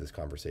definitely had this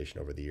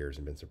conversation over the years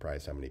and been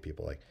surprised how many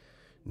people like,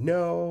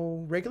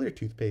 no, regular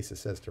toothpaste, it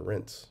says to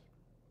rinse.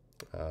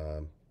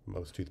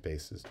 Most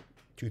toothpaste,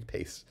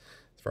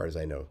 as far as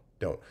I know,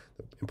 don't.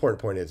 The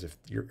important point is if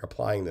you're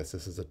applying this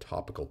is a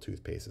topical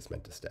toothpaste. It's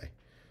meant to stay.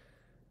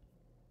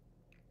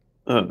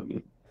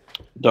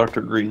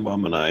 Dr.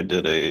 Greenbaum and I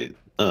did a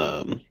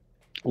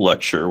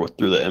lecture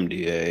through the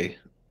MDA,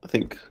 I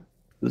think it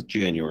was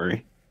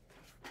January,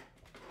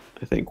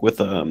 I think, with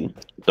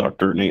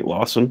Dr. Nate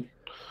Lawson.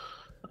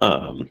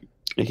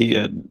 He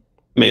had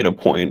made a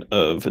point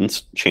of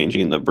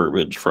changing the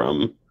verbiage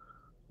from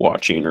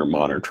watching or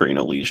monitoring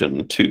a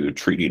lesion to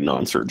treating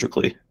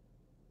non-surgically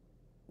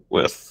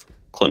with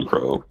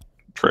Clinpro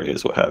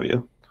trays, what have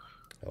you.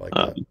 I like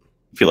that.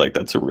 I feel like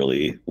that's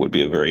would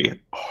be a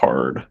very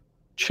hard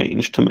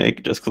change to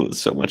make, just because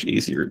it's so much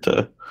easier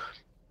to,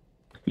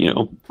 you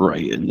know,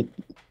 write and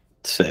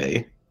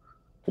say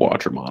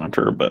watch or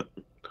monitor, but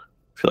I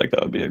feel like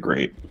that would be a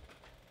great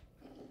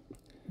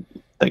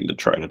thing to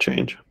try to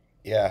change.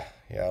 Yeah,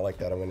 I like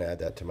that. I'm going to add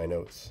that to my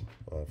notes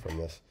from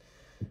this.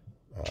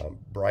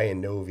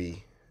 Brian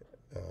Novi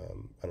I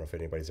don't know if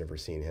anybody's ever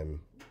seen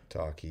him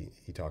talk. He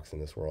talks in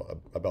this world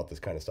about this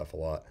kind of stuff a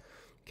lot.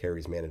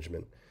 Caries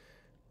Management.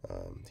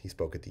 He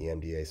spoke at the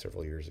MDA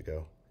several years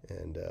ago,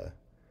 and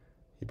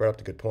he brought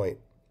up a good point.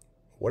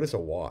 What is a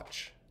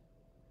watch?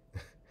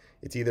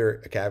 It's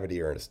either a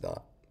cavity or it's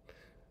not.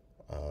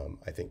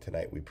 I think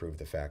tonight we proved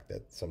the fact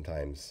that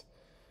sometimes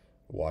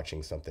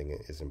watching something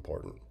is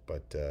important,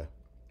 but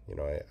you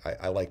know,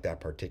 I like that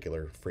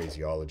particular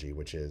phraseology,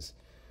 which is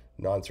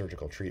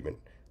non-surgical treatment.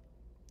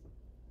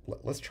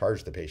 Let's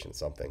charge the patient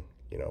something,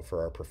 you know,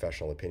 for our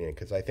professional opinion,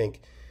 because I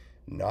think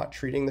not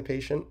treating the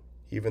patient,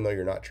 even though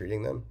you're not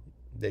treating them,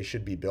 they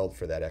should be billed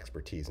for that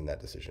expertise in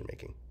that decision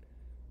making.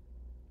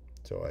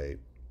 So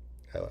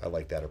I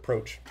like that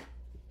approach.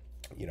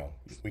 You know,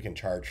 we can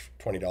charge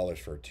 $20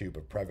 for a tube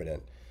of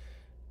Prevident,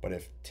 but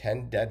if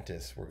 10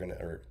 dentists were gonna,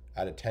 or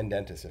out of 10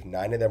 dentists, if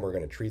 9 of them were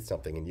gonna treat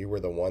something and you were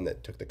the one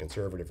that took the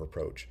conservative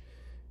approach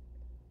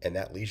and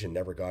that lesion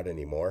never got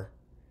any more,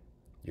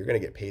 you're gonna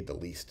get paid the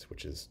least,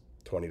 which is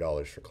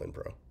 $20 for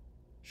Clinpro.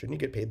 Shouldn't you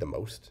get paid the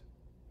most?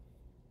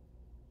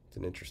 It's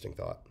an interesting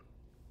thought.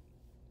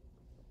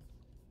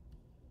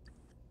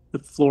 The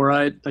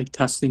fluoride, like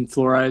testing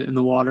fluoride in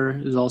the water,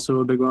 is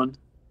also a big one.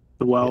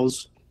 The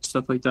wells,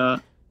 stuff like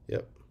that.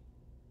 Yep.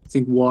 I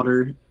think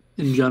water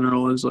in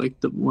general is like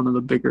one of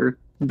the bigger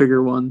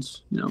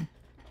ones. You know,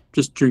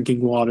 just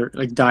drinking water,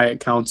 like diet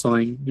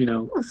counseling. You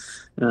know,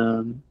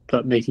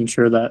 but making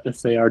sure that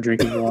if they are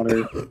drinking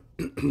water,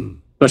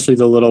 especially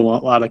the little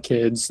one, a lot of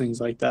kids,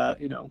 things like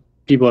that. You know,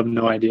 people have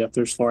no idea if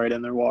there's fluoride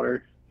in their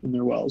water, in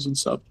their wells and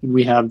stuff. And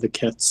we have the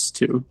kits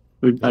too.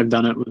 I've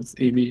done it with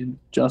Amy and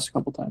Jess a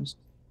couple times.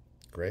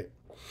 Great.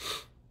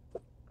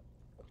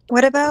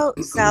 What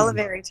about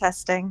salivary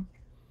testing?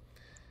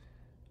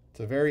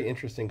 It's a very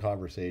interesting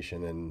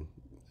conversation, and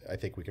I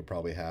think we could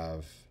probably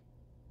have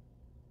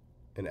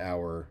an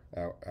hour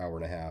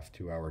and a half,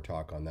 2 hour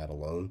talk on that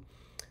alone.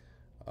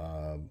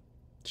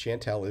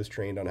 Chantel is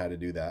trained on how to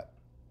do that.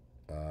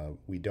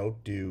 We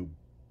don't do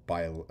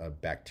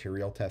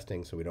bacterial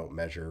testing, so we don't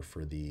measure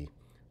for the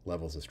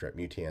levels of strep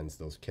mutans.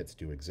 Those kits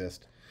do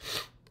exist.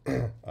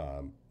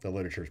 The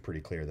literature is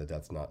pretty clear that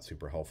that's not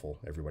super helpful.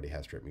 Everybody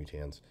has strep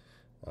mutans.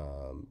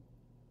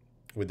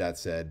 With that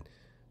said,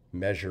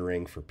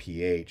 measuring for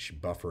pH,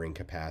 buffering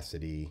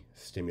capacity,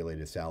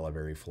 stimulated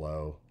salivary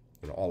flow,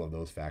 you know, all of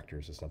those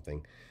factors is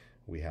something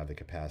we have the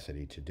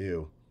capacity to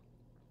do.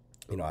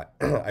 You know,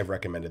 I've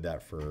recommended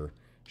that for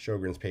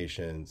Sjogren's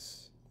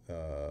patients,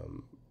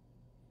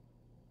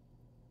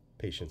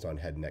 patients on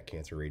head and neck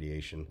cancer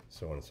radiation,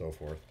 so on and so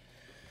forth.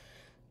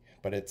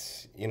 But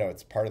it's, you know,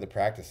 it's part of the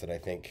practice that I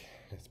think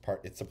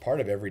it's a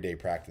part of everyday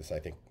practice I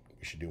think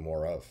we should do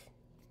more of,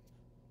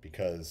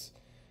 because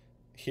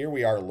here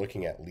we are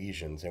looking at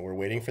lesions and we're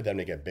waiting for them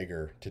to get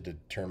bigger to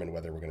determine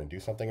whether we're going to do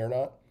something or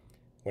not,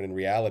 when in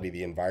reality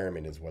the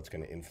environment is what's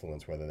going to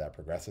influence whether that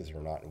progresses or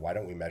not. And why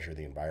don't we measure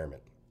the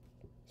environment?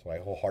 So I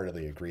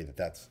wholeheartedly agree that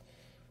that's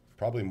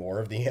probably more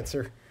of the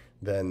answer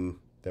than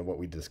what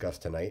we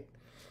discussed tonight.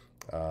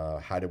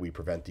 How do we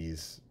prevent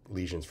these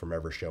lesions from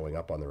ever showing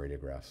up on the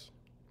radiographs?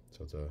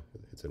 So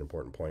it's an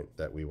important point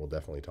that we will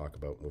definitely talk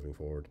about moving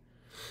forward.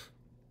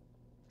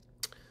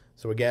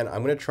 So again,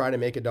 I'm going to try to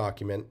make a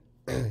document.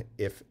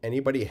 If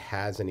anybody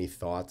has any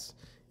thoughts,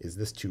 is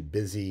this too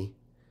busy?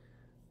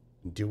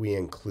 Do we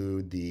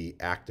include the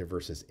active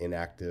versus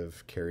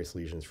inactive carious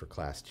lesions for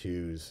class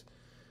 2s?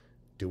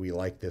 Do we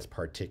like this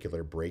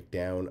particular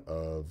breakdown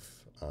of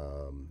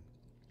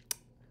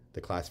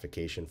the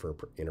classification for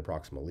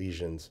interproximal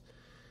lesions?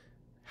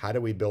 How do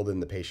we build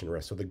in the patient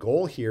risk? So the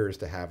goal here is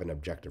to have an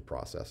objective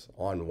process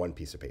on one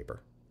piece of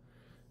paper.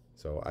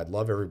 So I'd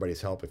love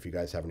everybody's help if you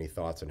guys have any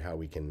thoughts on how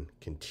we can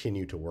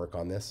continue to work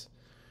on this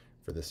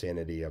for the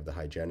sanity of the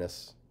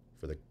hygienists,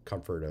 for the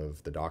comfort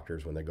of the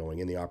doctors when they're going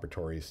in the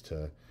operatories,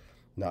 to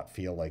not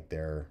feel like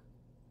they're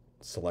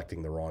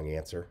selecting the wrong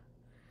answer.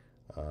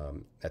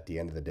 At the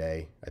end of the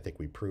day, I think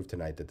we proved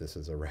tonight that this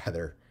is a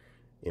rather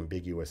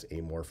ambiguous,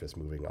 amorphous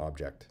moving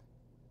object.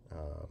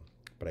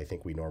 But I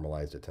think we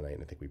normalized it tonight,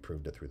 and I think we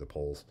proved it through the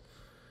polls.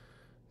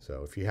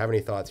 So if you have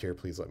any thoughts here,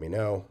 please let me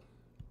know.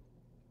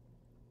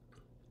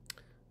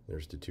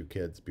 There's the 2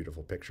 kids,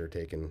 beautiful picture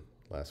taken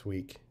last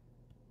week.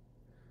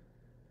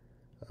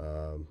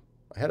 I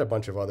had a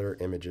bunch of other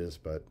images,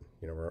 but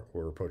you know,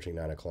 we're approaching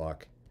 9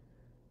 o'clock.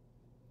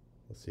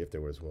 Let's see if there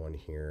was one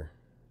here.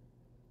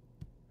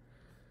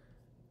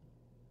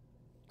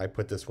 I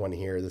put this one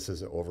here. This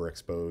is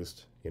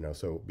overexposed, you know,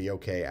 so be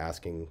okay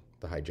asking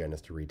the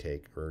hygienist to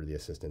retake, or the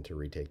assistant to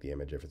retake the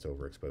image if it's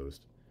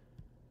overexposed.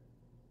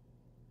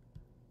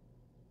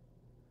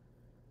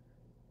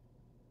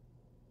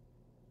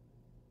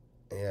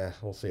 Yeah,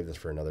 we'll save this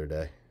for another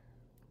day.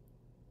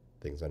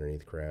 Things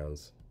underneath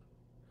crowns.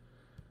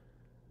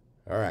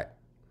 All right.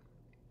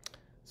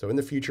 So in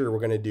the future, we're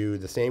going to do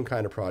the same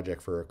kind of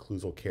project for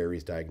occlusal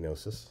caries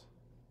diagnosis.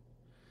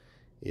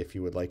 If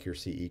you would like your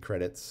CE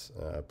credits,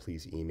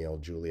 please email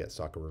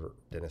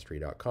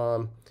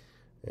julie@soccerriverdentistry.com.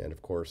 And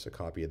of course, a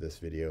copy of this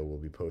video will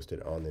be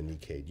posted on the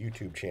NECADE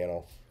YouTube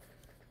channel.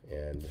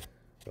 And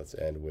let's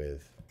end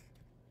with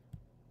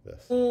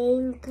this.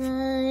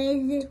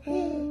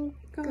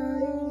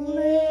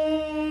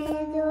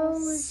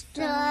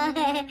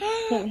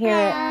 Can't hear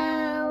it.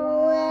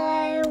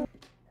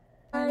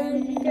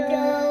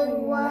 Wonder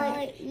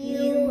what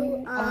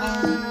you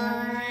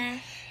are.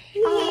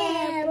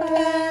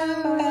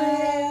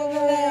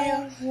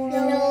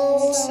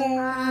 No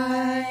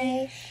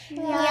I,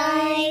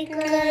 like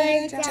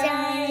a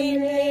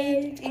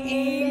diamond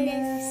in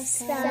the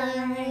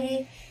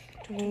sky.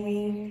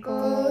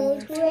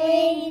 Twinkle,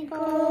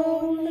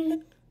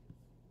 twinkle.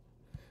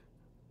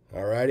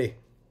 Alrighty.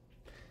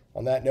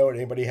 On that note,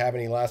 anybody have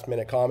any last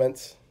minute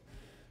comments?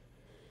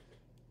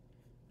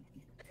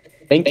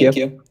 Thank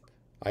you.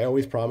 I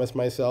always promised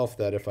myself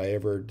that if I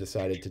ever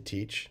decided to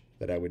teach,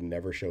 that I would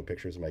never show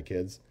pictures of my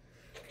kids.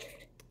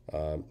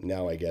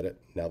 Now I get it,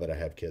 now that I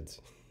have kids.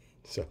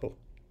 So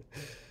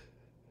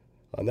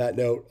on that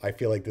note, I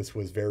feel like this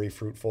was very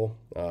fruitful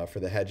for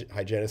the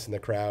hygienists in the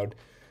crowd.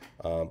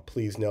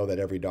 Please know that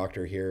every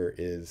doctor here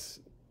is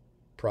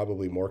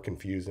probably more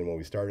confused than when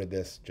we started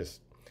this.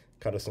 Just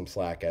cut us some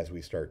slack as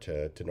we start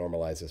to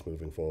normalize this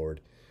moving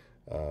forward.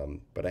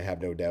 But I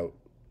have no doubt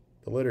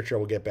the literature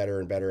will get better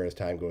and better as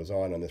time goes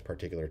on this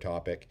particular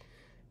topic.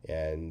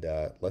 And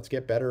let's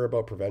get better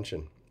about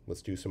prevention.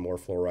 Let's do some more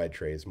fluoride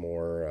trays,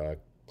 more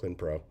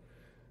Clinpro.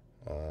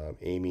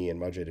 Amy and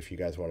Mujit, if you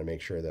guys want to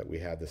make sure that we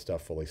have this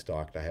stuff fully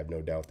stocked, I have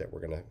no doubt that we're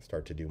going to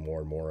start to do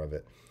more and more of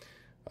it.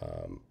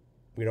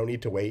 We don't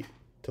need to wait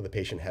till the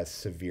patient has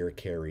severe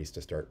caries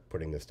to start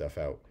putting this stuff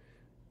out.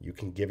 You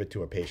can give it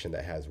to a patient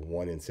that has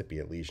one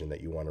incipient lesion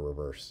that you want to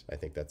reverse. I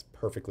think that's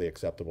perfectly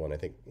acceptable, and I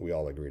think we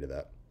all agree to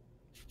that.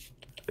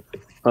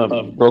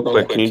 Real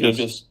quick, can you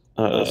just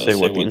say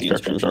what the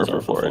instructions are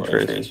for fluoride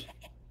trays?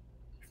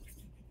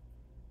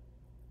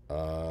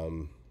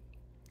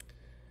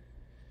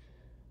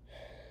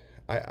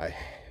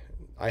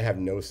 I have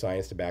no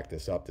science to back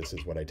this up. This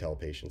is what I tell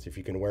patients. If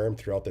you can wear them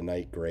throughout the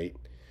night, great.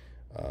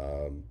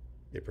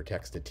 It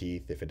protects the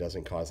teeth. If it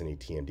doesn't cause any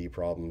TMD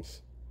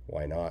problems,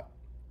 why not?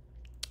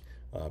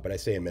 But I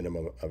say a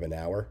minimum of an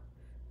hour.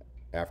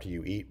 After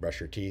you eat, brush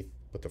your teeth,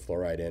 put the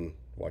fluoride in,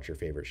 watch your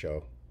favorite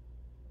show.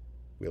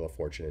 Wheel of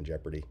Fortune and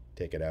Jeopardy.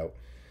 Take it out.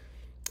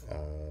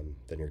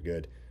 Then you're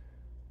good.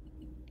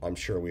 I'm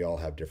sure we all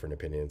have different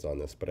opinions on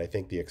this, but I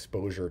think the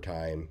exposure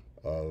time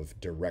of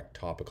direct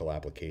topical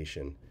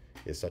application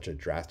is such a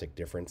drastic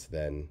difference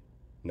than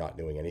not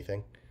doing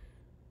anything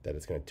that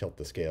it's going to tilt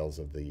the scales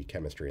of the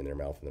chemistry in their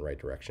mouth in the right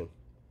direction.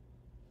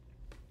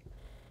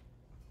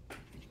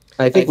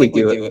 I think we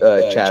do,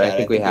 Chad. I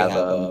think we have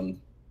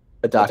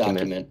a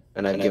document,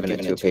 and I've given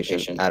it to a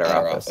patient at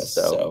our office,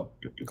 so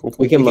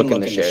we can look in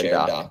the shared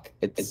doc.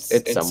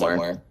 It's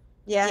somewhere.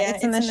 Yeah,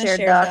 it's in the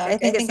shared doc. I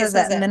think it says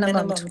at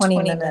minimum 20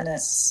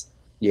 minutes.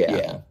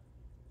 Yeah.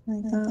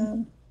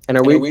 And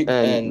are we,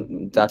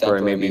 and Dr.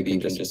 Roy, maybe you can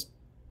just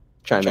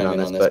chime in on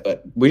this,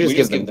 but we just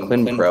give them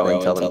Clinpro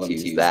and tell them to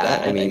use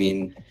that. I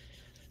mean,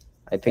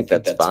 I think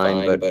that's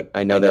fine, but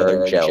I know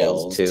there are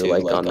gels too,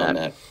 like on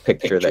that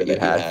picture that you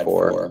had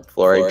for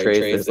fluoride trays.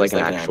 There's like an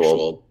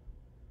actual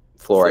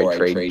fluoride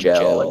tray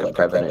gel, like a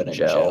Prevenant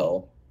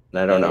gel. And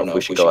I don't know if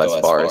we should go as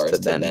far as to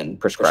then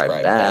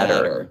prescribe that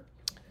or...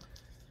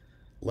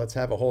 Let's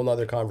have a whole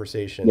nother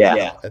conversation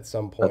at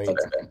some point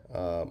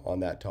on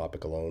that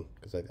topic alone,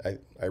 because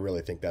I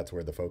really think that's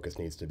where the focus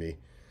needs to be.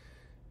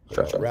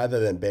 Sure. Rather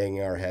than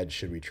banging our head,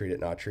 should we treat it,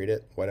 not treat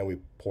it, why don't we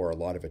pour a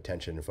lot of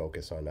attention and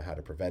focus on how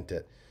to prevent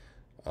it?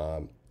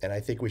 And I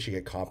think we should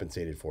get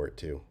compensated for it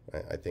too.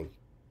 I think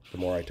the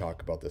more I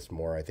talk about this, the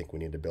more I think we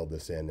need to build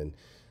this in. And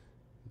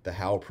the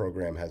HOW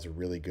program has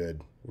really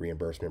good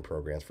reimbursement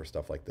programs for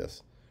stuff like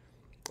this.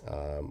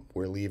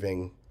 We're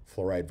leaving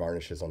fluoride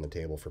varnishes on the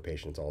table for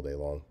patients all day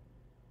long.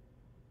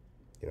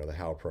 You know, the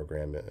HOW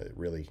program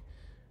really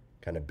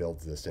kind of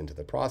builds this into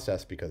the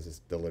process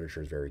because the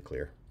literature is very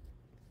clear.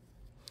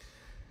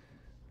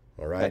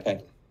 All right.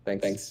 Okay.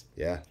 Thanks.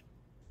 Yeah.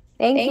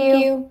 Thank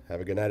you.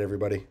 Have a good night,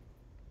 everybody.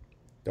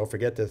 Don't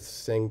forget to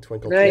sing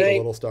Twinkle Twinkle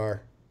Little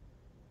Star.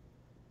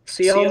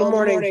 See you all in the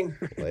morning.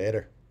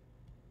 Later.